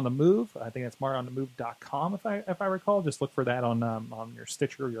Marta on the Move. I think that's MartaOnTheMove.com, if I recall. Just look for that on your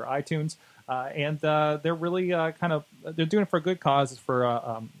Stitcher or your iTunes. And they're really they're doing it for a good cause. It's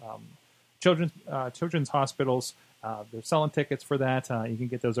for children's hospitals. They're selling tickets for that. You can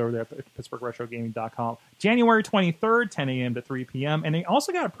get those over there at PittsburghRetroGaming.com. January 23rd, 10 a.m. to 3 p.m. And they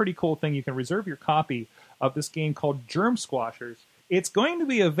also got a pretty cool thing. You can reserve your copy of this game called Germ Squashers. It's going to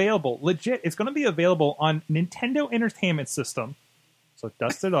be available, it's going to be available on Nintendo Entertainment System. So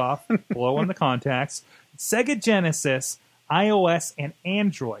dust it off, blow on the contacts. Sega Genesis, iOS, and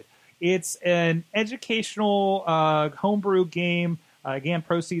Android. It's an educational homebrew game Again,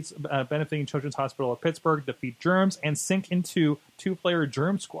 proceeds benefiting Children's Hospital of Pittsburgh, defeat germs, and sink into 2-player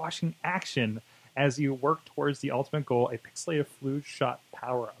germ squashing action as you work towards the ultimate goal, a pixelated flu shot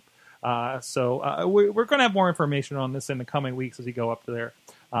power-up. So we're going to have more information on this in the coming weeks as we go up to there.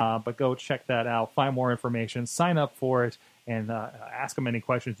 But go check that out, find more information, sign up for it, and ask them any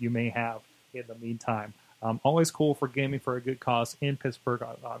questions you may have in the meantime. Always cool for gaming for a good cause in Pittsburgh,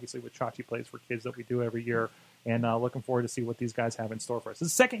 obviously with Chachi Plays for Kids that we do every year. And looking forward to see what these guys have in store for us.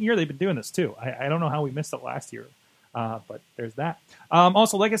 It's the second year they've been doing this, too. I don't know how we missed it last year, but there's that.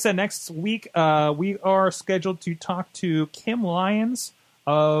 Also, like I said, next week we are scheduled to talk to Kim Lyons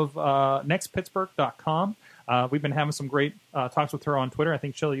of nextpittsburgh.com. We've been having some great talks with her on Twitter. I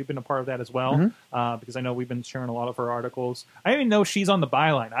think, Sheila, you've been a part of that as well, because I know we've been sharing a lot of her articles. I don't even know she's on the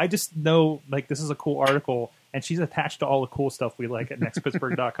byline. I just know, like, this is a cool article, and she's attached to all the cool stuff we like at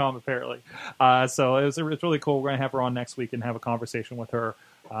nextpittsburgh.com, apparently. So it's really cool. We're going to have her on next week and have a conversation with her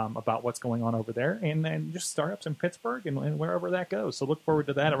about what's going on over there and just startups in Pittsburgh and wherever that goes. So look forward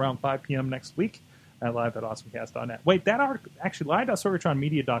to that around 5 p.m. next week at live.awesomecast.net. Wait, that article, actually,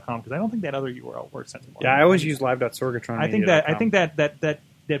 live.sorgatronmedia.com, because I don't think that other URL works anymore. Yeah, I always use live.sorgatronmedia.com. I think that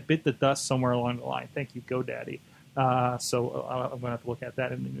bit the dust somewhere along the line. Thank you, GoDaddy. So I'm going to have to look at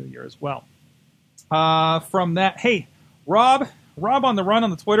that in the new year as well. From that, hey, Rob on the run on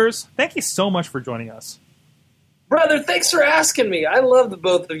the Twitters, thank you so much for joining us. Brother, thanks for asking me. I love the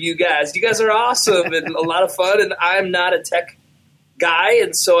both of you guys. You guys are awesome and a lot of fun, and I'm not a tech guy,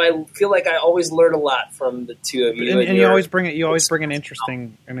 and so I feel like I always learn a lot from the two of you. And you always bring it. You always bring an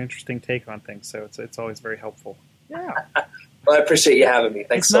interesting take on things. So it's always very helpful. Yeah. Well, I appreciate you having me.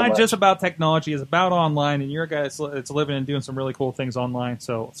 Thanks so much. It's not just about technology; it's about online, and your guys, it's living and doing some really cool things online.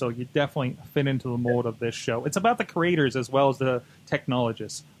 So you definitely fit into the mold of this show. It's about the creators as well as the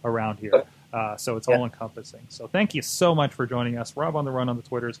technologists around here. So it's all encompassing. So thank you so much for joining us, Rob on the Run on the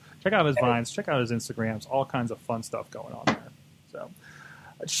Twitters. Check out his Vines, check out his Instagrams, all kinds of fun stuff going on there. So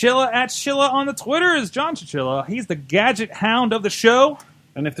Chilla on the Twitters, John Chichilla. He's the gadget hound of the show.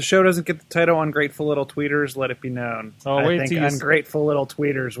 And if the show doesn't get the title Ungrateful Little Tweeters, let it be known. I think Ungrateful Little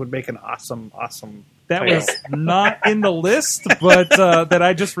Tweeters would make an awesome that title. Was not in the list, but that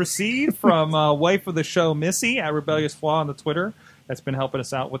I just received from wife of the show, Missy, at Rebellious Flaw on the Twitter. That's been helping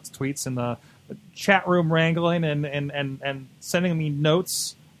us out with the tweets and the chat room wrangling and sending me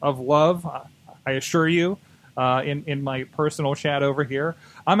notes of love, I assure you, in my personal chat over here.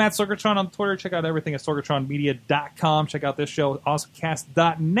 I'm at Sorgatron on Twitter. Check out everything at sorgatronmedia.com. Check out this show at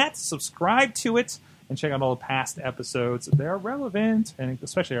awesomecast.net. Subscribe to it and check out all the past episodes. They're relevant, and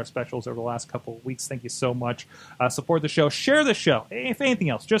especially our specials over the last couple of weeks. Thank you so much. Support the show. Share the show. If anything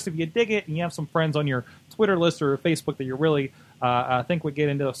else, just if you dig it and you have some friends on your Twitter list or Facebook that you really think would get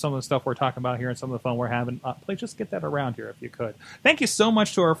into some of the stuff we're talking about here and some of the fun we're having, please just get that around here if you could. Thank you so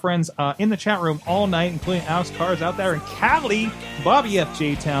much to our friends in the chat room all night, including Alex Cars out there in Cali, Bobby F.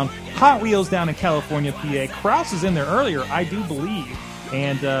 J-Town, Hot Wheels down in California, PA. Kraus is in there earlier, I do believe,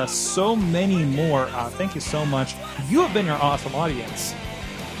 and so many more. Thank you so much. You have been your awesome audience.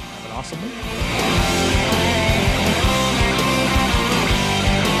 Have an awesome week.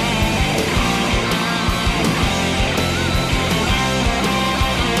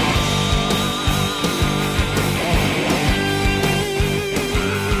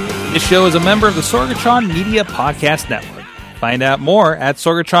 This show is a member of the Sorgatron Media Podcast Network. Find out more at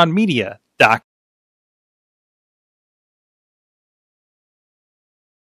sorgatronmedia.com.